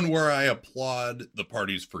another one where I applaud the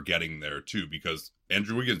parties for getting there too, because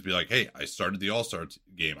Andrew Wiggins be like, hey, I started the All-Star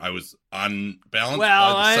game. I was on balance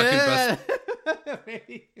by the second best.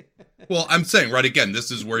 Maybe. Well, I'm saying, right, again,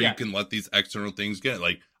 this is where you can let these external things get.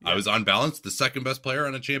 Like, I was on balance, the second best player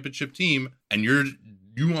on a championship team, and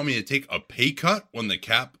you want me to take a pay cut when the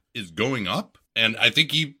cap is going up? And I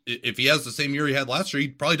think if he has the same year he had last year, he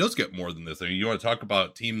probably does get more than this. I mean, you want to talk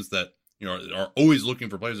about teams that are always looking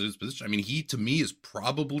for players in his position. I mean, he to me has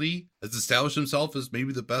established himself as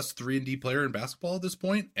maybe the best 3-and-D player in basketball at this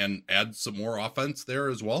point, and adds some more offense there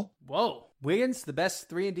as well. Whoa, Wiggins, the best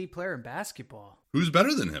 3-and-D player in basketball. Who's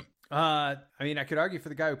better than him? I mean, I could argue for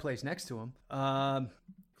the guy who plays next to him.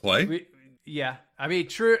 Clay. Yeah, I mean,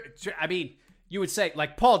 true. I mean, you would say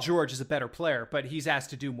like Paul George is a better player, but he's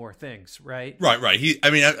asked to do more things, right? Right.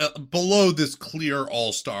 Below this clear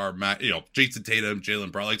all-star, Jason Tatum,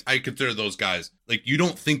 Jaylen Brown, like I consider those guys, like you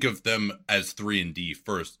don't think of them as 3-and-D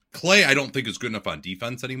first. Clay, I don't think is good enough on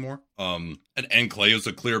defense anymore. And Clay is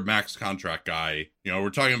a clear max contract guy. We're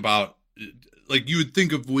talking about like you would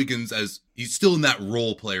think of Wiggins as he's still in that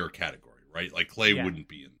role player category, right? Like Clay wouldn't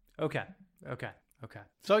be in. Okay.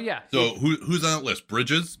 So yeah. So who's on that list?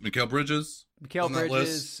 Mikal Bridges. Mikal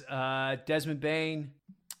Bridges, Desmond Bane.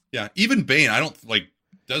 Yeah, even Bane. I don't like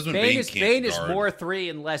Desmond Bane. Bane is more 3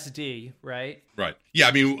 and less D, right? Right. Yeah,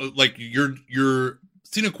 I mean, like your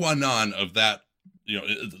sine qua non of that.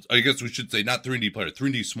 I guess we should say not 3-and-D player,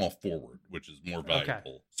 3-and-D small forward, which is more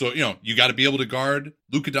valuable. Okay. So you got to be able to guard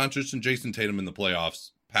Luka Doncic and Jason Tatum in the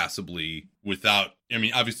playoffs. passably without, I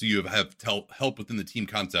mean, obviously you have help within the team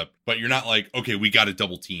concept, but you're not like, okay, we got to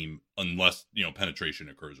double team unless, penetration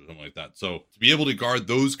occurs or something like that. So to be able to guard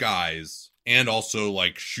those guys and also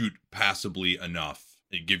like shoot passably enough,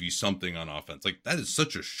 it give you something on offense. Like that is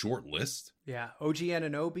such a short list. Yeah. OG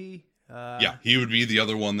Anunoby. Yeah, he would be the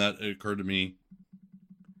other one that occurred to me.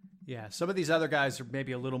 Yeah, some of these other guys are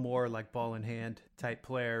maybe a little more like ball in hand type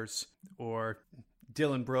players, or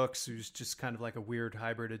Dylan Brooks, who's just kind of like a weird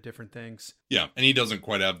hybrid of different things. Yeah, and he doesn't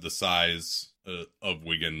quite have the size of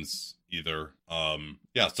Wiggins either.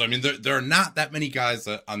 So I mean, there are not that many guys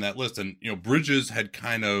on that list, and Bridges had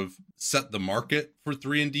kind of set the market for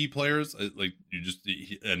 3-and-D players. Like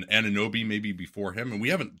and Anunoby maybe before him, and we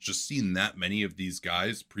haven't just seen that many of these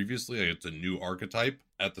guys previously. Like, it's a new archetype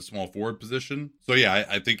at the small forward position. So yeah,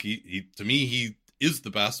 I think he to me he is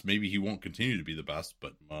the best. Maybe he won't continue to be the best,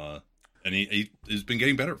 but and he has been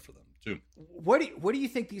getting better for them too. What do you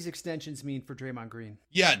think these extensions mean for Draymond Green?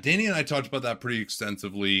 Yeah, Danny and I talked about that pretty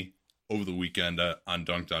extensively over the weekend on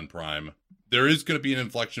Dunked on Prime. There is going to be an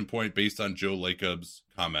inflection point based on Joe Lacob's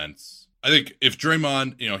comments. I think if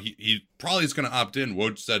Draymond, he probably is going to opt in.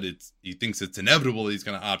 Woj said he thinks it's inevitable that he's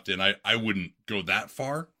going to opt in. I wouldn't go that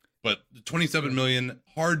far, but the $27 million,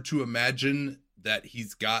 hard to imagine that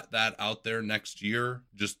he's got that out there next year.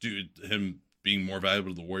 Just due to him being more valuable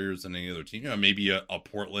to the Warriors than any other team. Maybe a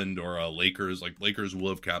Portland or a Lakers. Like Lakers will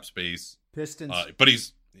have cap space. Pistons. But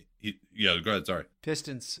go ahead. Sorry.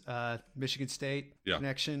 Pistons, Michigan State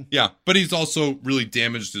connection. Yeah, but he's also really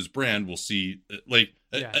damaged his brand. We'll see.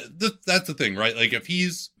 That's the thing, right? Like if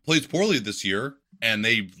he's plays poorly this year and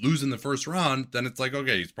they lose in the first round, then it's like,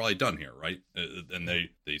 okay, he's probably done here, right? And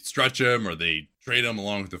they stretch him or they trade him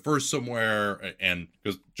along with the first somewhere. And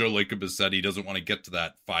because Joe Lacob has said he doesn't want to get to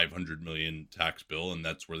that $500 million tax bill, and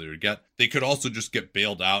that's where they would get. They could also just get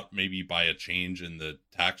bailed out maybe by a change in the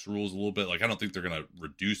tax rules a little bit. Like I don't think they're going to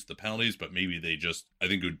reduce the penalties, but maybe they just, I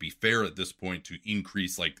think it would be fair at this point to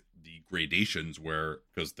increase like the gradations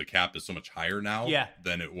because the cap is so much higher now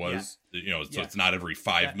than it was. So it's not every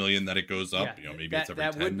 5 million that it goes up. Maybe it's every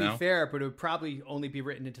 10 now. That would be fair, but it would probably only be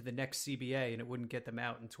written into the next CBA, and it wouldn't get them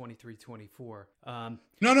out in 23-24. No.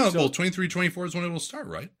 Well, 23-24 is when it will start,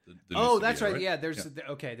 right? The CBA, that's right. Yeah, there's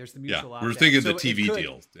the mutual opt-out. We're thinking the TV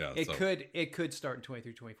deals. Yeah, it could start in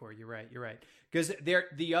 23-24. You're right. Because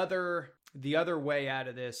the other way out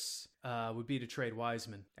of this would be to trade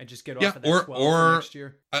Wiseman and just get off of that 12 for next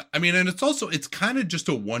year. I mean, and it's kind of just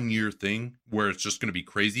a 1-year thing where it's just going to be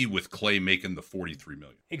crazy with Clay making the $43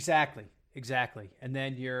 million. Exactly. And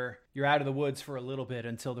then you're out of the woods for a little bit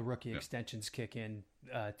until the rookie extensions kick in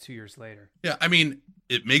 2 years later. Yeah, I mean,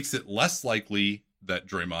 it makes it less likely that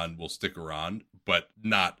Draymond will stick around, but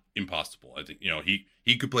not impossible. I think,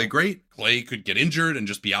 he could play great. Clay could get injured and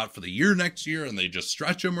just be out for the year next year, and they just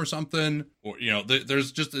stretch him or something. Or,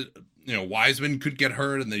 there's just Wiseman could get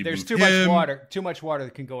hurt and there's too much water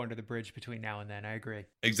that can go under the bridge between now and then. I agree.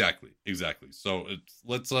 Exactly. So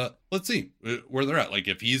let's see where they're at. Like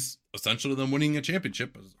if he's essential to them winning a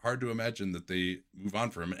championship, it's hard to imagine that they move on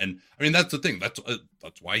for him. And I mean, that's the thing. That's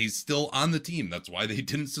why he's still on the team. That's why they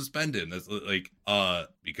didn't suspend him. That's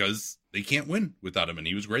because they can't win without him. And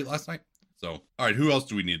he was great last night. So, all right, who else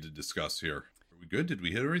do we need to discuss here? Are we good? Did we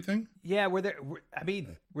hit everything? Yeah, were there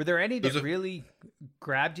any that really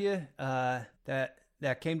grabbed you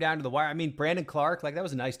that came down to the wire? I mean, Brandon Clark, like that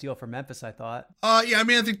was a nice deal for Memphis, I thought. Yeah, I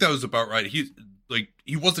mean, I think that was about right. He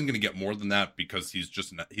wasn't going to get more than that because he's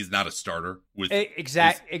not a starter.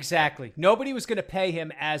 Exactly. Nobody was going to pay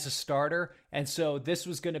him as a starter, and so this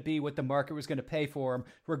was going to be what the market was going to pay for him,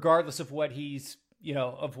 regardless of what he's.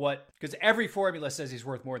 Because every formula says he's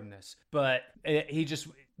worth more than this, but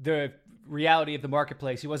the reality of the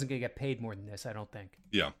marketplace, he wasn't going to get paid more than this, I don't think.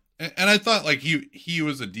 Yeah. And I thought like he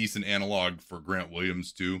was a decent analog for Grant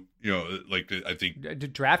Williams too. I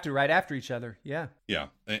think drafted right after each other. Yeah. Yeah.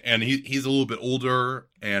 And he's a little bit older,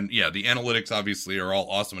 and the analytics obviously are all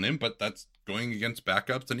awesome on him, but that's going against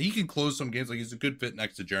backups, and he can close some games. Like he's a good fit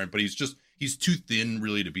next to Jaren, but he's too thin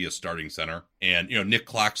really to be a starting center. And Nick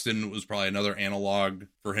Claxton was probably another analog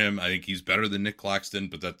for him. I think he's better than Nick Claxton,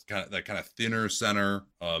 but that's kind of thinner center,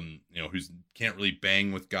 who's can't really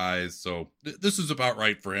bang with guys. So this is about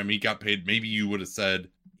right for him. He got paid. Maybe you would have said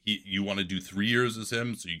you want to do 3 years as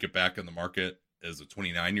him, so you get back in the market as a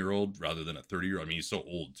 29-year-old rather than a 30-year-old. I mean, he's so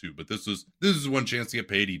old too, but this is one chance to get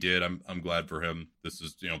paid. He did. I'm glad for him. This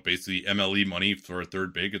is, basically MLE money for a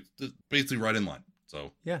third big. It's basically right in line.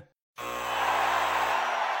 So, yeah.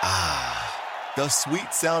 The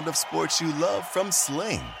sweet sound of sports you love from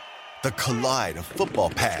Sling. The collide of football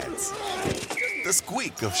pads. The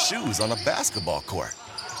squeak of shoes on a basketball court.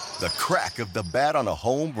 the crack of the bat on a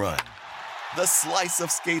home run, the slice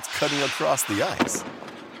of skates cutting across the ice.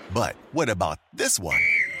 But what about this one?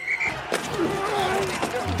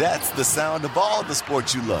 That's the sound of all the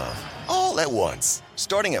sports you love, all at once.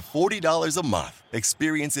 Starting at $40 a month.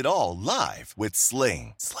 Experience it all live with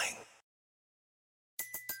Sling.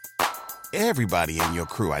 Everybody in your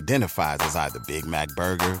crew identifies as either Big Mac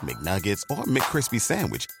Burger, McNuggets, or McCrispy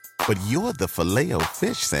Sandwich. But you're the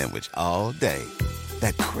Filet-O-Fish Sandwich all day.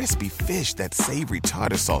 That crispy fish, that savory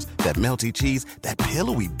tartar sauce, that melty cheese, that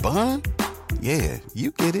pillowy bun. Yeah,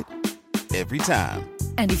 you get it. Every time.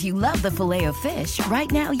 And if you love the Filet-O-Fish, right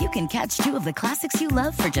now you can catch two of the classics you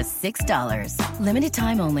love for just $6. Limited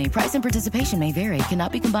time only. Price and participation may vary.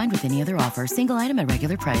 Cannot be combined with any other offer. Single item at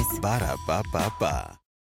regular price. Ba-da-ba-ba-ba.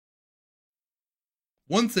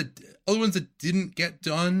 Other ones that didn't get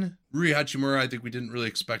done, Rui Hachimura, I think we didn't really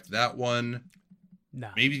expect that one. No.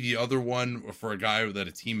 Maybe the other one for a guy that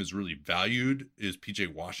a team has really valued is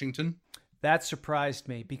PJ Washington. That surprised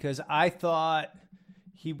me because I thought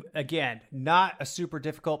he, again, not a super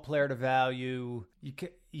difficult player to value.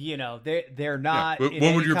 They're not. Yeah.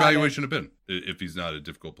 What would your valuation have been if he's not a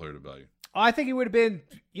difficult player to value? I think he would have been,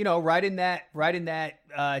 right in that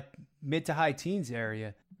mid to high teens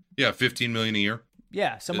area. Yeah, $15 million a year.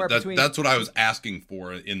 Yeah, somewhere between. That's what I was asking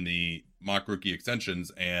for in the mock rookie extensions,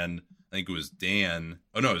 and I think it was Dan.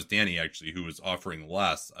 Oh no, it was Danny actually who was offering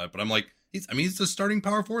less. But I'm like, he's the starting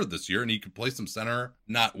power forward this year, and he could play some center,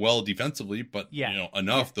 not well defensively, but enough.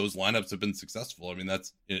 Yeah. Those lineups have been successful. I mean,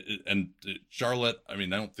 that's it, and Charlotte. I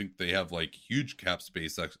mean, I don't think they have like huge cap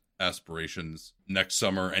space aspirations next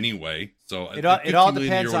summer anyway. So it all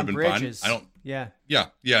depends on Bridges. Fine. Yeah.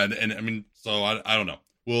 And I mean, so I don't know.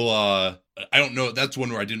 Well, I don't know. That's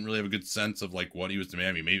one where I didn't really have a good sense of like what he was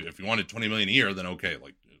demanding. Maybe if he wanted $20 million a year, then okay,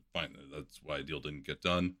 like fine. That's why a deal didn't get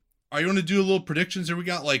done. All right, you want to do a little predictions here? We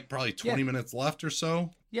got like probably 20 minutes left or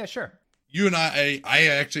so. Yeah, sure. You and I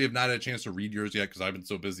actually have not had a chance to read yours yet because I've been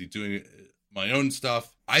so busy doing my own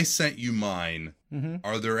stuff. I sent you mine. Mm-hmm.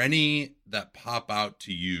 Are there any that pop out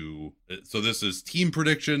to you? So this is team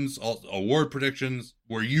predictions, award predictions,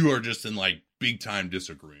 where you are just in like big time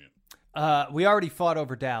disagreement. We already fought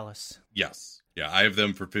over Dallas. Yes. Yeah, I have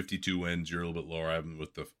them for 52 wins. You're a little bit lower. I have them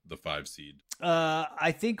with the 5 seed.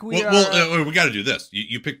 I think we got to do this.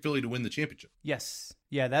 You picked Philly to win the championship. Yes.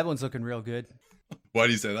 Yeah, that one's looking real good. Why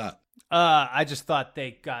do you say that? I just thought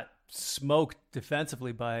they got smoked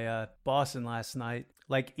defensively by Boston last night.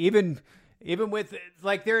 Like even with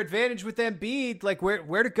like their advantage with Embiid, like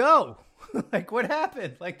where to go? Like what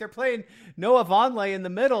happened? Like they're playing Noah Vonleh in the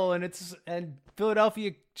middle, and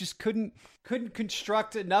Philadelphia just couldn't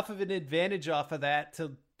construct enough of an advantage off of that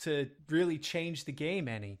to really change the game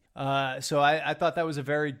any. So I thought that was a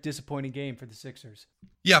very disappointing game for the Sixers.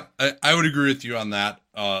 Yeah, I would agree with you on that.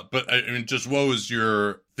 But I mean, just what was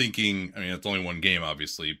your thinking? I mean, it's only one game,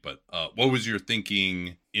 obviously, but what was your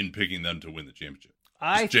thinking in picking them to win the championship?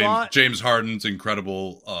 I thought James Harden's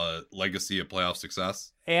incredible legacy of playoff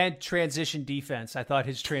success and transition defense. I thought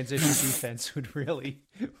his transition defense would really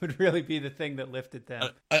be the thing that lifted them.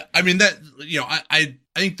 I mean that I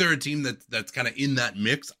think they're a team that's kind of in that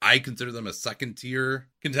mix. I consider them a second tier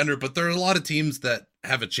contender, but there are a lot of teams that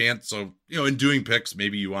have a chance. So in doing picks,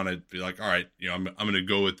 maybe you want to be like, all right, I'm going to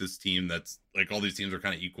go with this team that's like all these teams are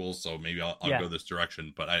kind of equal. So maybe I'll go this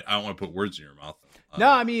direction. But I don't want to put words in your mouth. No,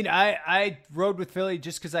 I mean, I rode with Philly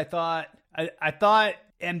just because I thought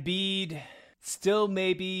Embiid still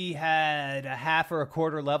maybe had a half or a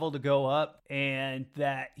quarter level to go up, and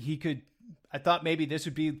that he could. I thought maybe this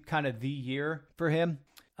would be kind of the year for him,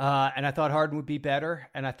 and I thought Harden would be better,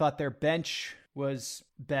 and I thought their bench was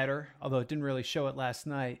better, although it didn't really show it last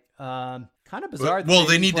night. Kind of bizarre. Well,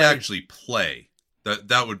 they need to actually play.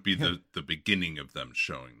 That would be the beginning of them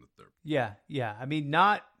showing that they're. Yeah. I mean,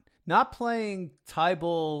 not playing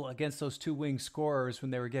Tybal against those two wing scorers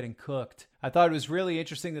when they were getting cooked. I thought it was really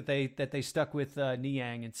interesting that they stuck with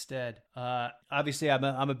Niang instead. Obviously,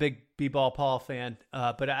 I'm a big B-Ball Paul fan,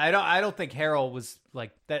 but I don't think Harrell was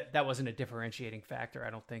like that. That wasn't a differentiating factor. I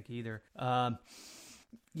don't think either.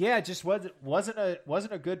 It just wasn't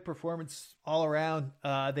a good performance all around.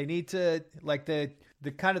 They need to like the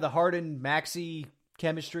kind of the Harden Maxey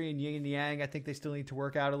chemistry and yin and yang. I think they still need to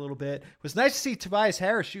work out a little bit. It was nice to see Tobias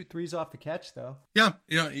Harris shoot threes off the catch, though. Yeah,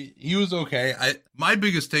 he was okay. My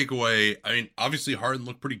biggest takeaway, I mean, obviously Harden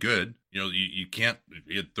looked pretty good. You can't.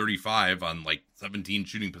 He had 35 on like 17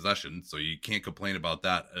 shooting possessions, so you can't complain about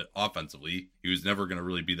that offensively. He was never going to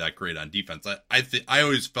really be that great on defense. I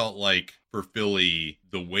always felt like for Philly,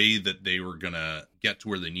 the way that they were going to get to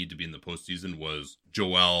where they need to be in the postseason was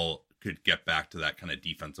Joel could get back to that kind of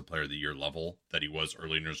defensive player of the year level that he was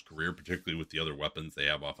early in his career, particularly with the other weapons they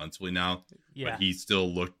have offensively now. Yeah. But he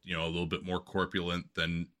still looked, a little bit more corpulent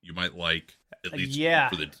than you might like, at least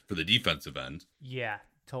for the defensive end. Yeah,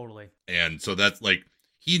 totally. And so that's like,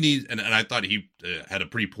 he needs, and I thought he had a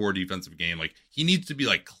pretty poor defensive game. Like, he needs to be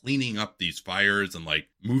like cleaning up these fires and like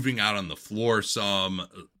moving out on the floor some.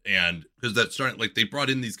 And because that's starting, like, they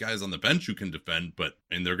brought in these guys on the bench who can defend, but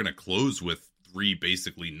they're going to close with 3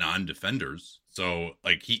 basically non-defenders. So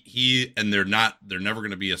like and they're never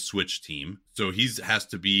going to be a switch team. So has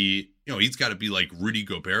to be, he's got to be like Rudy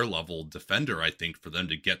Gobert level defender, I think, for them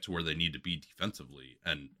to get to where they need to be defensively.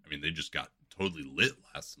 And I mean, they just got totally lit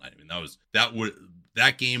last night. I mean,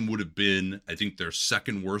 that game would have been, I think, their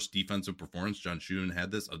second worst defensive performance. John Schuhen had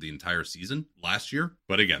this of the entire season last year.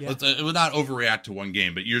 But again, let's not overreact to one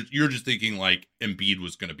game. But you're just thinking like Embiid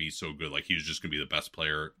was going to be so good, like he was just going to be the best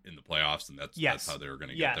player in the playoffs, and that's how they were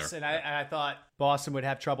going to get there. Yes, and I thought Boston would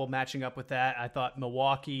have trouble matching up with that. I thought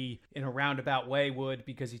Milwaukee, in a roundabout way, would,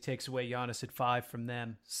 because he takes away Giannis at 5 from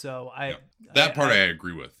them. So I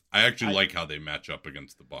agree with. I actually like how they match up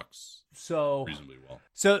against the Bucks reasonably well.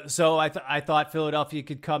 So I thought Philadelphia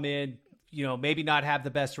could come in, maybe not have the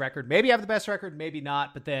best record, maybe have the best record, maybe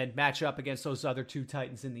not, but then match up against those other 2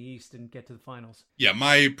 Titans in the East and get to the finals. Yeah,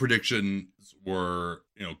 my predictions were,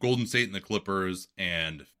 Golden State and the Clippers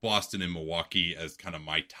and Boston and Milwaukee as kind of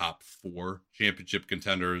my top 4 championship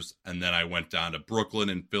contenders. And then I went down to Brooklyn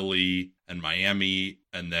and Philly and Miami,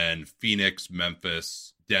 and then Phoenix,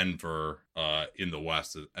 Memphis, Denver in the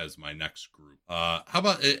West as my next group. How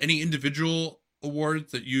about any individual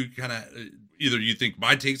awards that you kind of either you think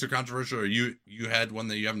my takes are controversial, or you had one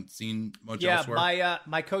that you haven't seen much elsewhere? Yeah,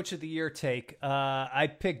 my Coach of the Year take. I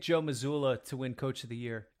picked Joe Mazzulla to win Coach of the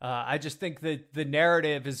Year. I just think that the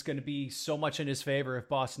narrative is going to be so much in his favor if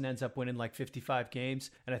Boston ends up winning like 55 games,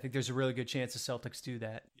 and I think there's a really good chance the Celtics do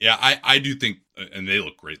that. Yeah, I do think, and they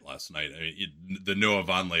look great last night. I mean, the Noah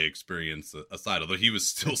Vonleh experience aside, although he was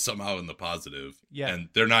still somehow in the positive. Yeah, and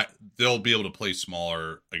they'll be able to play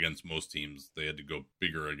smaller against most teams. They had to go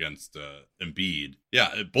bigger against Embiid.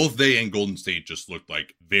 Yeah, both they and Golden State just looked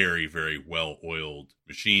like very, very well-oiled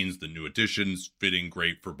machines. The new additions fitting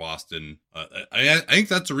great for Boston. I think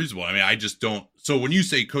that's reasonable. I mean, I just don't. So when you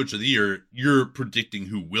say Coach of the Year, you're predicting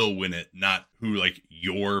who will win it, not who like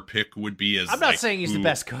your pick would be. As I'm not saying he's the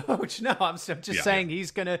best coach. No, I'm just saying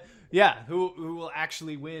he's gonna. Yeah, who will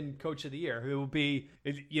actually win Coach of the Year? Who will be,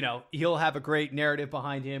 he'll have a great narrative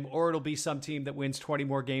behind him, or it'll be some team that wins 20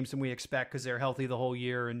 more games than we expect because they're healthy the whole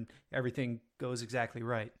year and everything goes exactly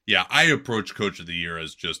right. Yeah, I approach Coach of the Year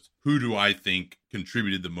as just who do I think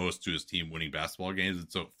contributed the most to his team winning basketball games. And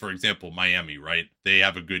so, for example, Miami, right? They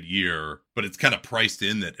have a good year, but it's kind of priced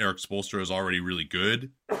in that Eric Spoelstra is already really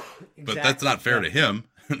good. Exactly. But that's not fair to him,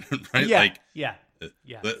 right? Yeah.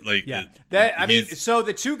 So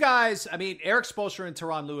the 2 guys, Eric Spoelstra and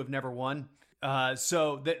Tyronn Lue have never won.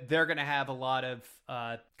 So they're going to have a lot of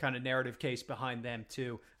kind of narrative case behind them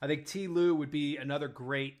too. I think T. Lue would be another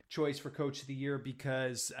great choice for Coach of the Year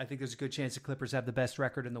because I think there's a good chance the Clippers have the best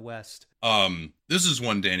record in the West. This is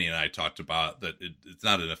one Danny and I talked about that it's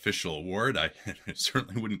not an official award. I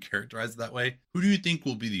certainly wouldn't characterize it that way. Who do you think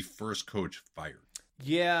will be the first coach fired?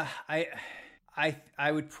 Yeah,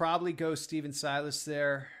 I would probably go Steven Silas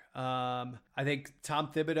there. I think Tom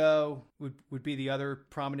Thibodeau would be the other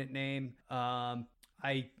prominent name.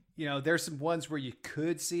 There's some ones where you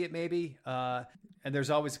could see it maybe. And there's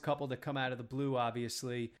always a couple that come out of the blue,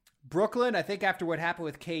 obviously. Brooklyn, I think after what happened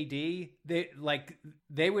with KD, it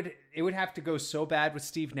would have to go so bad with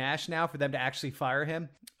Steve Nash now for them to actually fire him.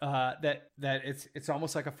 That it's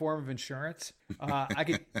almost like a form of insurance.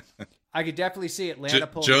 I could definitely see Atlanta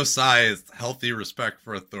pull. Joe Tsai's healthy respect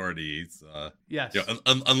for authority. Yes.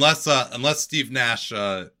 Unless Steve Nash,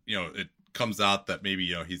 it comes out that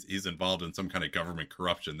maybe he's involved in some kind of government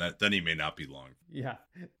corruption, then he may not be long. Yeah.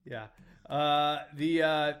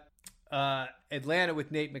 Atlanta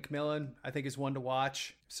with Nate McMillan, I think, is one to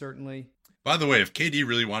watch, certainly. By the way, if KD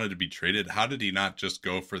really wanted to be traded, how did he not just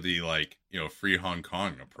go for the free Hong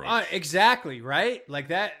Kong approach? Exactly, right? Like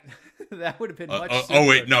that that would have been much oh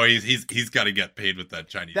wait, no, he's got to get paid with that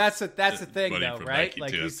Chinese. That's the thing though, right? Nike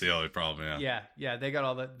like that's the only problem, Yeah, they got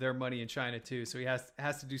all their money in China too, so he has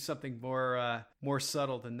to do something more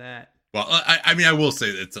subtle than that. Well, I mean, I will say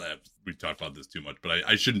it's we've talked about this too much, but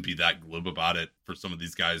I shouldn't be that glib about it for some of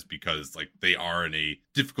these guys because like they are in a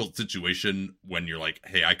difficult situation when you're like,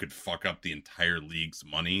 hey, I could fuck up the entire league's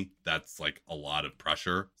money. That's like a lot of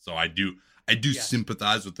pressure. So I do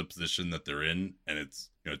sympathize with the position that they're in, and it's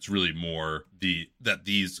it's really more that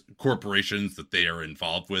these corporations that they are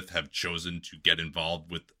involved with have chosen to get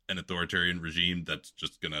involved with an authoritarian regime that's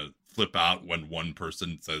just gonna flip out when one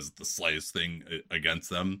person says the slightest thing against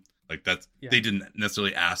them. Like they didn't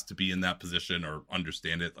necessarily ask to be in that position or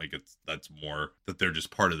understand it. Like that's more that they're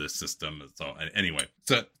just part of the system. So anyway,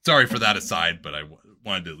 so sorry for that aside, but I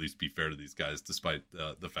wanted to at least be fair to these guys, despite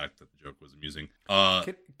the fact that the joke was amusing.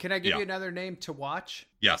 Can I give you another name to watch?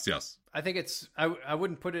 Yes. I think it's I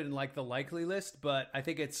wouldn't put it in like the likely list, but I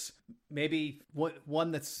think it's maybe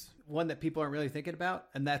one that people aren't really thinking about,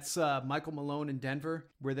 and that's Michael Malone in Denver,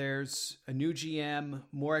 where there's a new GM,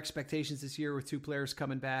 more expectations this year with two players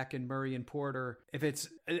coming back, and Murray and Porter.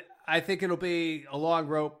 I think it'll be a long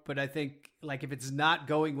rope, but I think like if it's not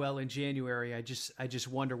going well in January, I just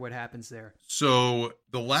wonder what happens there. So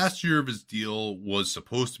the last year of his deal was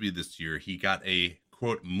supposed to be this year. He got a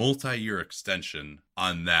quote multi-year extension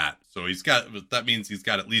on that. So that means he's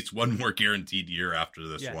got at least one more guaranteed year after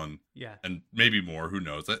this one. Yeah. And maybe more, who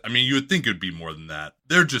knows? I mean, you would think it'd be more than that.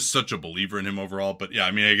 They're just such a believer in him overall. But yeah,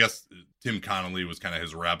 I mean, I guess Tim Connolly was kind of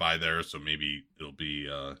his rabbi there. So maybe it'll be,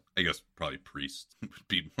 I guess probably Priest would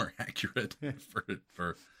be more accurate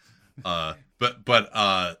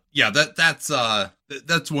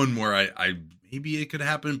that's one where I maybe it could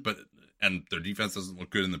happen, and their defense doesn't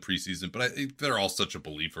look good in the preseason, but I think they're all such a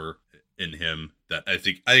believer in him that I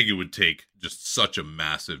think it would take just such a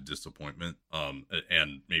massive disappointment,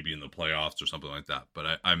 and maybe in the playoffs or something like that.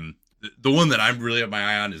 But I'm the one that I'm really have my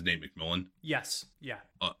eye on is Nate McMillan. Yes, yeah.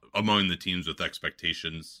 Among the teams with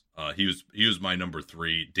expectations, he was my number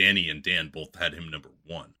 3. Danny and Dan both had him number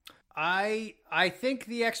 1. I think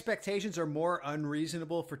the expectations are more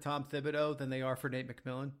unreasonable for Tom Thibodeau than they are for Nate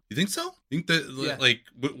McMillan. You think so? Like,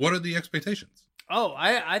 what are the expectations? Oh,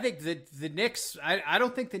 I think the Knicks. I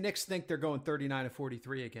don't think the Knicks think they're going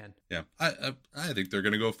 39-43 again. Yeah, I think they're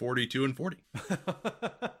going to go 42-40.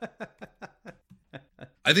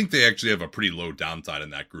 I think they actually have a pretty low downside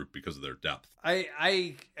in that group because of their depth.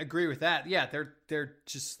 I agree with that. Yeah, they're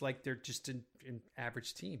just an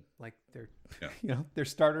average team. Like their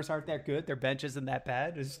starters aren't that good. Their bench isn't that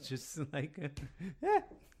bad. It's just like,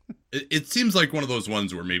 It seems like one of those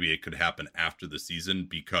ones where maybe it could happen after the season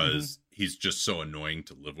because he's just so annoying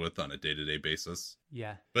to live with on a day-to-day basis.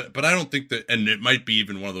 Yeah. But I don't think that, and it might be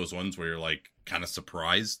even one of those ones where you're like kind of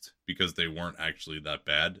surprised because they weren't actually that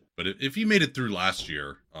bad. But if you made it through last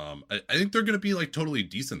year, I think they're going to be like totally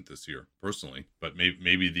decent this year, personally. But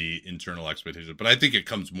maybe the internal expectation. But I think it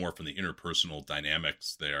comes more from the interpersonal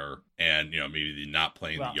dynamics there, and maybe the not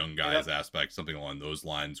playing the young guys aspect, something along those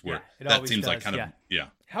lines. Where that seems like kind of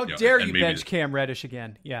How dare you bench Cam Reddish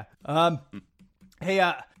again? Yeah.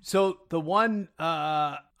 Hey, so the one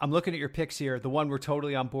I'm looking at your picks here. The one we're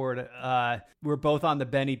totally on board. We're both on the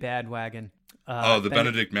Benny bandwagon.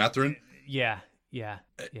 Benedict Mathurin? Yeah.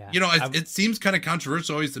 It seems kind of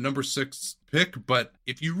controversial. He's the number 6 pick, but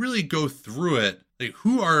if you really go through it, like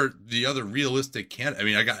who are the other realistic candidates? I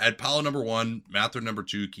mean, I had Paolo number 1, Mathurin number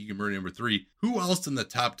 2, Keegan Murray number 3. Who else in the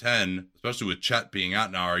top 10, especially with Chet being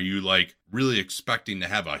out now, are you like really expecting to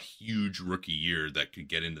have a huge rookie year that could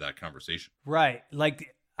get into that conversation? Right.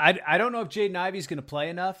 Like, I don't know if Jaden Ivey's going to play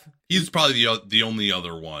enough. He's probably the only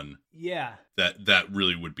other one. Yeah. That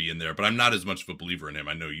really would be in there, but I'm not as much of a believer in him.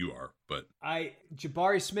 I know you are, but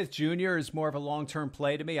Jabari Smith Jr. is more of a long-term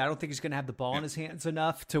play to me. I don't think he's going to have the ball in his hands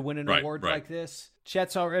enough to win an award like this.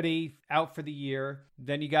 Chet's already out for the year.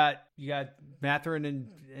 Then you got Mathurin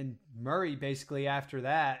and Murray basically after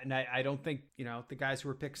that, and I don't think the guys who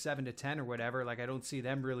were picked 7 to 10 or whatever. Like I don't see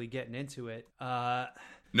them really getting into it.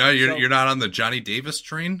 No, you're not on the Johnny Davis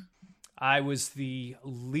train? I was the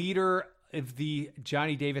leader of the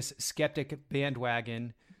Johnny Davis skeptic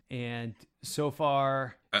bandwagon, and so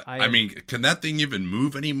far I mean, can that thing even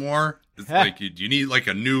move anymore? It's like, do you need like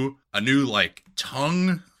a new like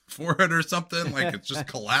tongue for it or something? Like it's just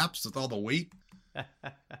collapsed with all the weight?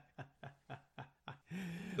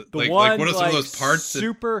 Like what are some of those parts?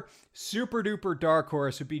 Super duper dark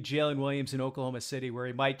horse would be Jalen Williams in Oklahoma City, where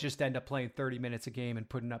he might just end up playing 30 minutes a game and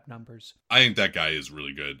putting up numbers. I think that guy is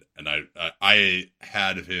really good, and I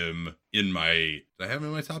had him in my. Did I have him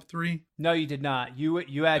in my top 3? No, you did not. You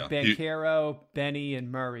had Banchero, Benny,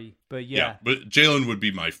 and Murray. But yeah. But Jalen would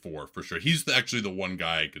be my 4 for sure. He's actually the one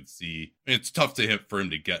guy I could see. It's tough for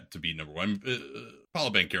him to get to be number 1. Paulo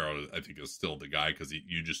Banchero, I think, is still the guy because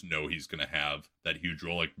you just know he's going to have that huge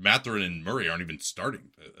role. Like Mathurin and Murray aren't even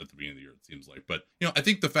starting at the beginning of the year, it seems like. But, I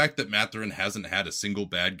think the fact that Mathurin hasn't had a single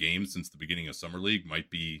bad game since the beginning of Summer League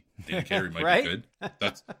might be right? be good.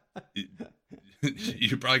 That's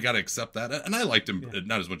you probably got to accept that. And I liked him,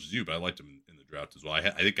 not as much as you, but I liked him in the draft as well. I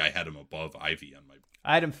think I had him above Ivy on my.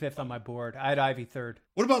 I had him 5th on my board. I had Ivy 3rd.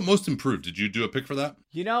 What about most improved? Did you do a pick for that?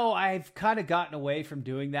 I've kind of gotten away from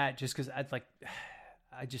doing that just because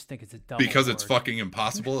I just think it's a double. Because it's fucking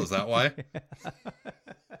impossible. Is that why?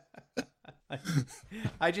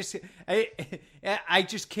 I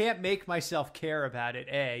just can't make myself care about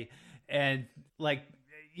it. And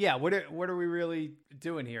what are we really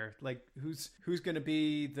doing here? Like, who's going to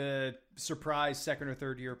be the surprise 2nd or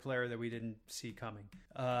 3rd year player that we didn't see coming?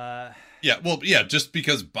 Just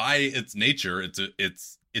because by its nature,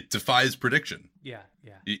 it defies prediction. Yeah.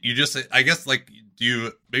 You just, I guess,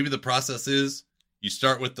 maybe the process is you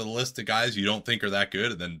start with the list of guys you don't think are that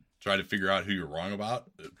good, and then try to figure out who you're wrong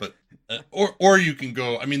about. But or you can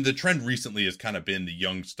go. I mean, the trend recently has kind of been the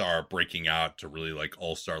young star breaking out to really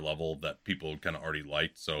all-star level that people kind of already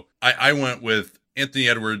liked. So I went with Anthony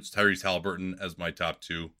Edwards, Tyrese Halliburton as my top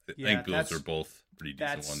 2. I think those are both pretty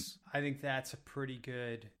decent ones. I think that's a pretty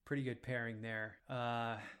good pairing there.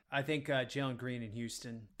 I think Jalen Green in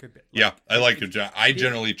Houston could be. I like him. I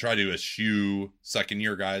generally try to eschew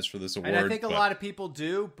second-year guys for this award. And I think a lot of people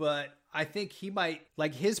do, but I think he might,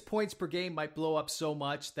 his points per game might blow up so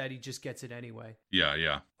much that he just gets it anyway.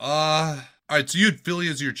 Yeah. All right, so you had Philly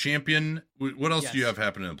as your champion. What else do you have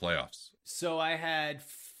happening in the playoffs? So I had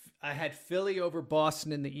Philly over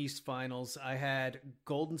Boston in the East Finals. I had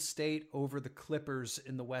Golden State over the Clippers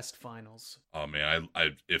in the West Finals. Oh man,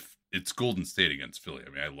 if it's Golden State against Philly, I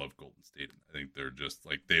mean, I love Golden State. I think they're just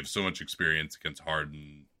they have so much experience against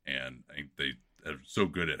Harden, and I think they are so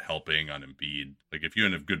good at helping on Embiid. If you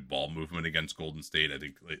have good ball movement against Golden State, I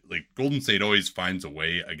think Golden State always finds a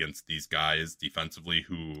way against these guys defensively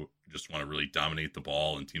who just want to really dominate the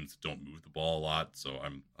ball and teams that don't move the ball a lot. So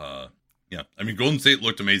I'm I mean, Golden State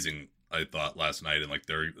looked amazing, I thought, last night, and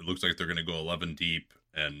it looks like they're going to go 11 deep.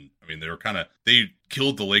 And I mean, they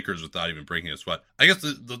killed the Lakers without even breaking a sweat. I guess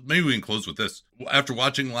maybe we can close with this. After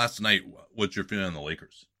watching last night, what's your feeling on the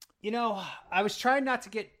Lakers? I was trying not to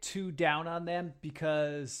get too down on them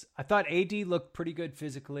because I thought AD looked pretty good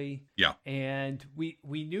physically. Yeah. And we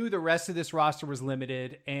knew the rest of this roster was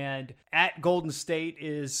limited. And at Golden State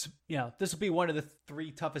is, this will be one of the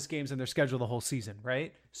 3 toughest games in their schedule the whole season,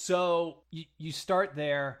 right? So you start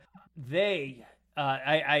there.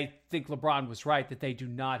 I think LeBron was right that they do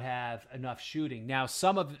not have enough shooting. Now,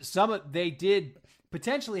 they did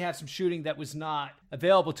potentially have some shooting that was not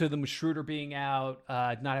available to them with Schroeder being out,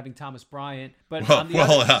 not having Thomas Bryant. But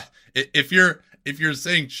if you're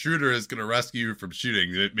saying Schroeder is going to rescue you from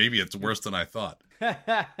shooting, maybe it's worse than I thought.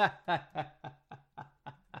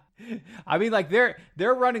 I mean,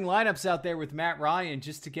 they're running lineups out there with Matt Ryan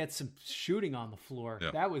just to get some shooting on the floor.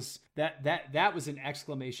 Yeah. That was an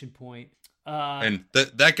exclamation point. And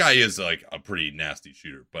that guy is a pretty nasty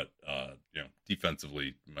shooter, but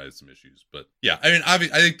defensively might have some issues. But yeah, I mean, I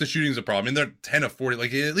think the shooting's a problem. I mean, they're 10 of 40.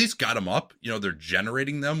 They at least got them up. They're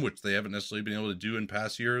generating them, which they haven't necessarily been able to do in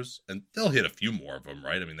past years. And they'll hit a few more of them,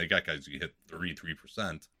 right? I mean, they got guys who hit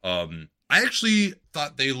 33%. I actually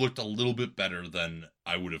thought they looked a little bit better than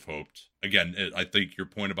I would have hoped. Again, I think your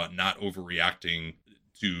point about not overreacting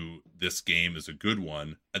to this game is a good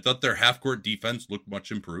one. I thought their half-court defense looked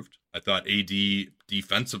much improved. I thought AD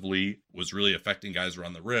defensively was really affecting guys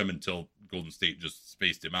around the rim until Golden State just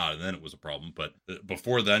spaced him out, and then it was a problem. But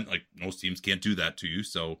before then, most teams can't do that to you.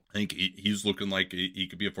 So I think he's looking like he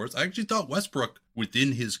could be a force. I actually thought Westbrook,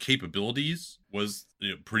 within his capabilities, was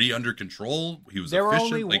pretty under control. He was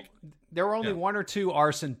efficient. There were only 1 or 2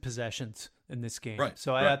 arson possessions in this game. Right.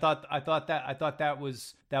 So right. I thought that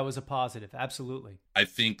was a positive. Absolutely. I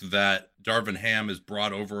think that Darvin Ham has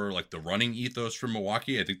brought over the running ethos from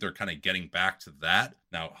Milwaukee. I think they're kind of getting back to that.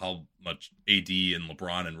 Now, how much AD and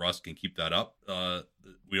LeBron and Russ can keep that up,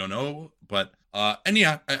 we don't know. But I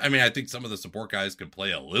think some of the support guys can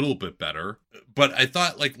play a little bit better. But I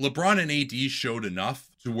thought LeBron and AD showed enough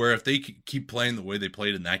to where if they keep playing the way they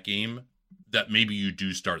played in that game, that maybe you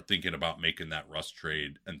do start thinking about making that Russ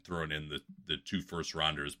trade and throwing in the 2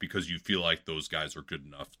 first-rounders because you feel like those guys are good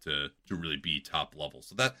enough to really be top level.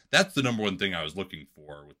 So that's the number one thing I was looking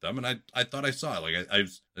for with them, and I thought I saw it. Like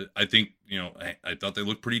I think, I thought they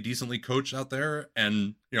looked pretty decently coached out there,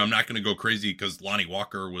 and I'm not going to go crazy because Lonnie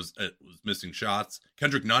Walker was missing shots.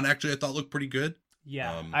 Kendrick Nunn actually I thought looked pretty good.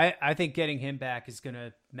 Yeah, I think getting him back is going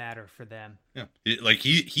to matter for them. Yeah,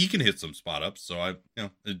 he can hit some spot ups. So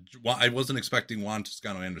I wasn't expecting Juan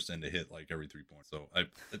Toscano-Anderson to hit like every 3 points. So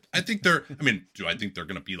I think they're. I mean, do I think they're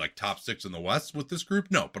going to be like top 6 in the West with this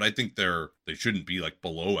group? No, but I think they shouldn't be like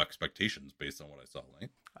below expectations based on what I saw.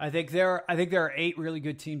 Like, I think there are 8 really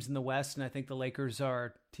good teams in the West, and I think the Lakers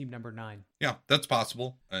are team number 9. Yeah, that's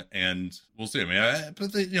possible, and we'll see. I mean,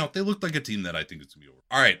 but they look like a team that I think is gonna be over.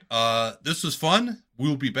 All right, this was fun.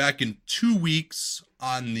 We'll be back in 2 weeks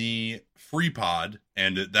on the free pod,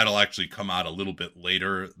 and that'll actually come out a little bit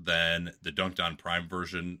later than the Dunked On Prime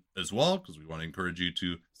version as well, because we want to encourage you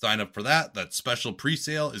to sign up for that. That special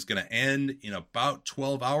pre-sale is going to end in about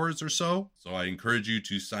 12 hours or so. So I encourage you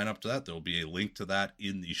to sign up to that. There will be a link to that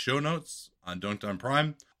in the show notes on Dunked On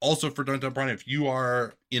Prime. Also for Dunked On Prime, if you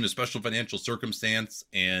are in a special financial circumstance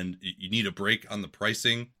and you need a break on the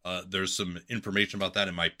pricing, there's some information about that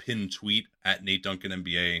in my pinned tweet at Nate Duncan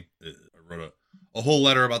NBA. I wrote a whole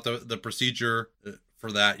letter about the procedure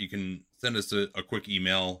for that. You can send us a quick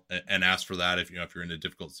email and ask for that if you're in a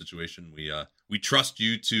difficult situation. We trust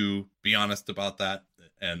you to be honest about that,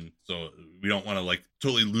 and so we don't want to like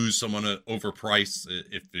totally lose someone over price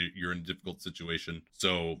if you're in a difficult situation.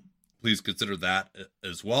 So please consider that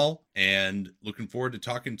as well. And looking forward to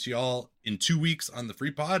talking to y'all in 2 weeks on the free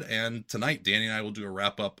pod. And tonight, Danny and I will do a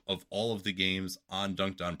wrap up of all of the games on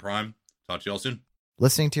Dunked On Prime. Talk to y'all soon.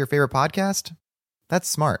 Listening to your favorite podcast? That's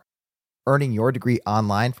smart. Earning your degree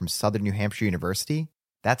online from Southern New Hampshire University?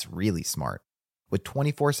 That's really smart. With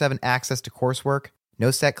 24/7 access to coursework, no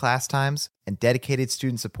set class times, and dedicated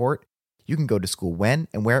student support, you can go to school when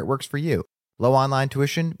and where it works for you. Low online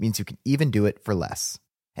tuition means you can even do it for less.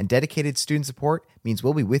 And dedicated student support means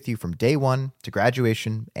we'll be with you from day one to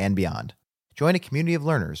graduation and beyond. Join a community of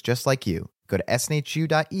learners just like you. Go to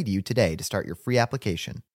snhu.edu today to start your free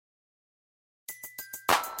application.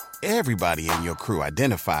 Everybody in your crew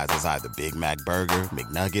identifies as either Big Mac Burger,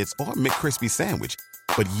 McNuggets, or McCrispy Sandwich.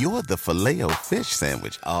 But you're the Filet-O-Fish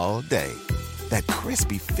Sandwich all day. That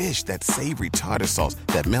crispy fish, that savory tartar sauce,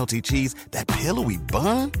 that melty cheese, that pillowy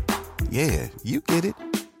bun. Yeah, you get it.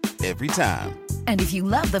 Every time. And if you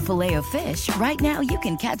love the Filet-O-Fish, right now you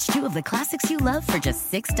can catch 2 of the classics you love for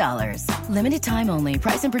just $6. Limited time only.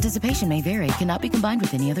 Price and participation may vary. Cannot be combined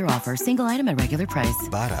with any other offer. Single item at regular price.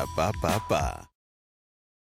 Ba-da-ba-ba-ba.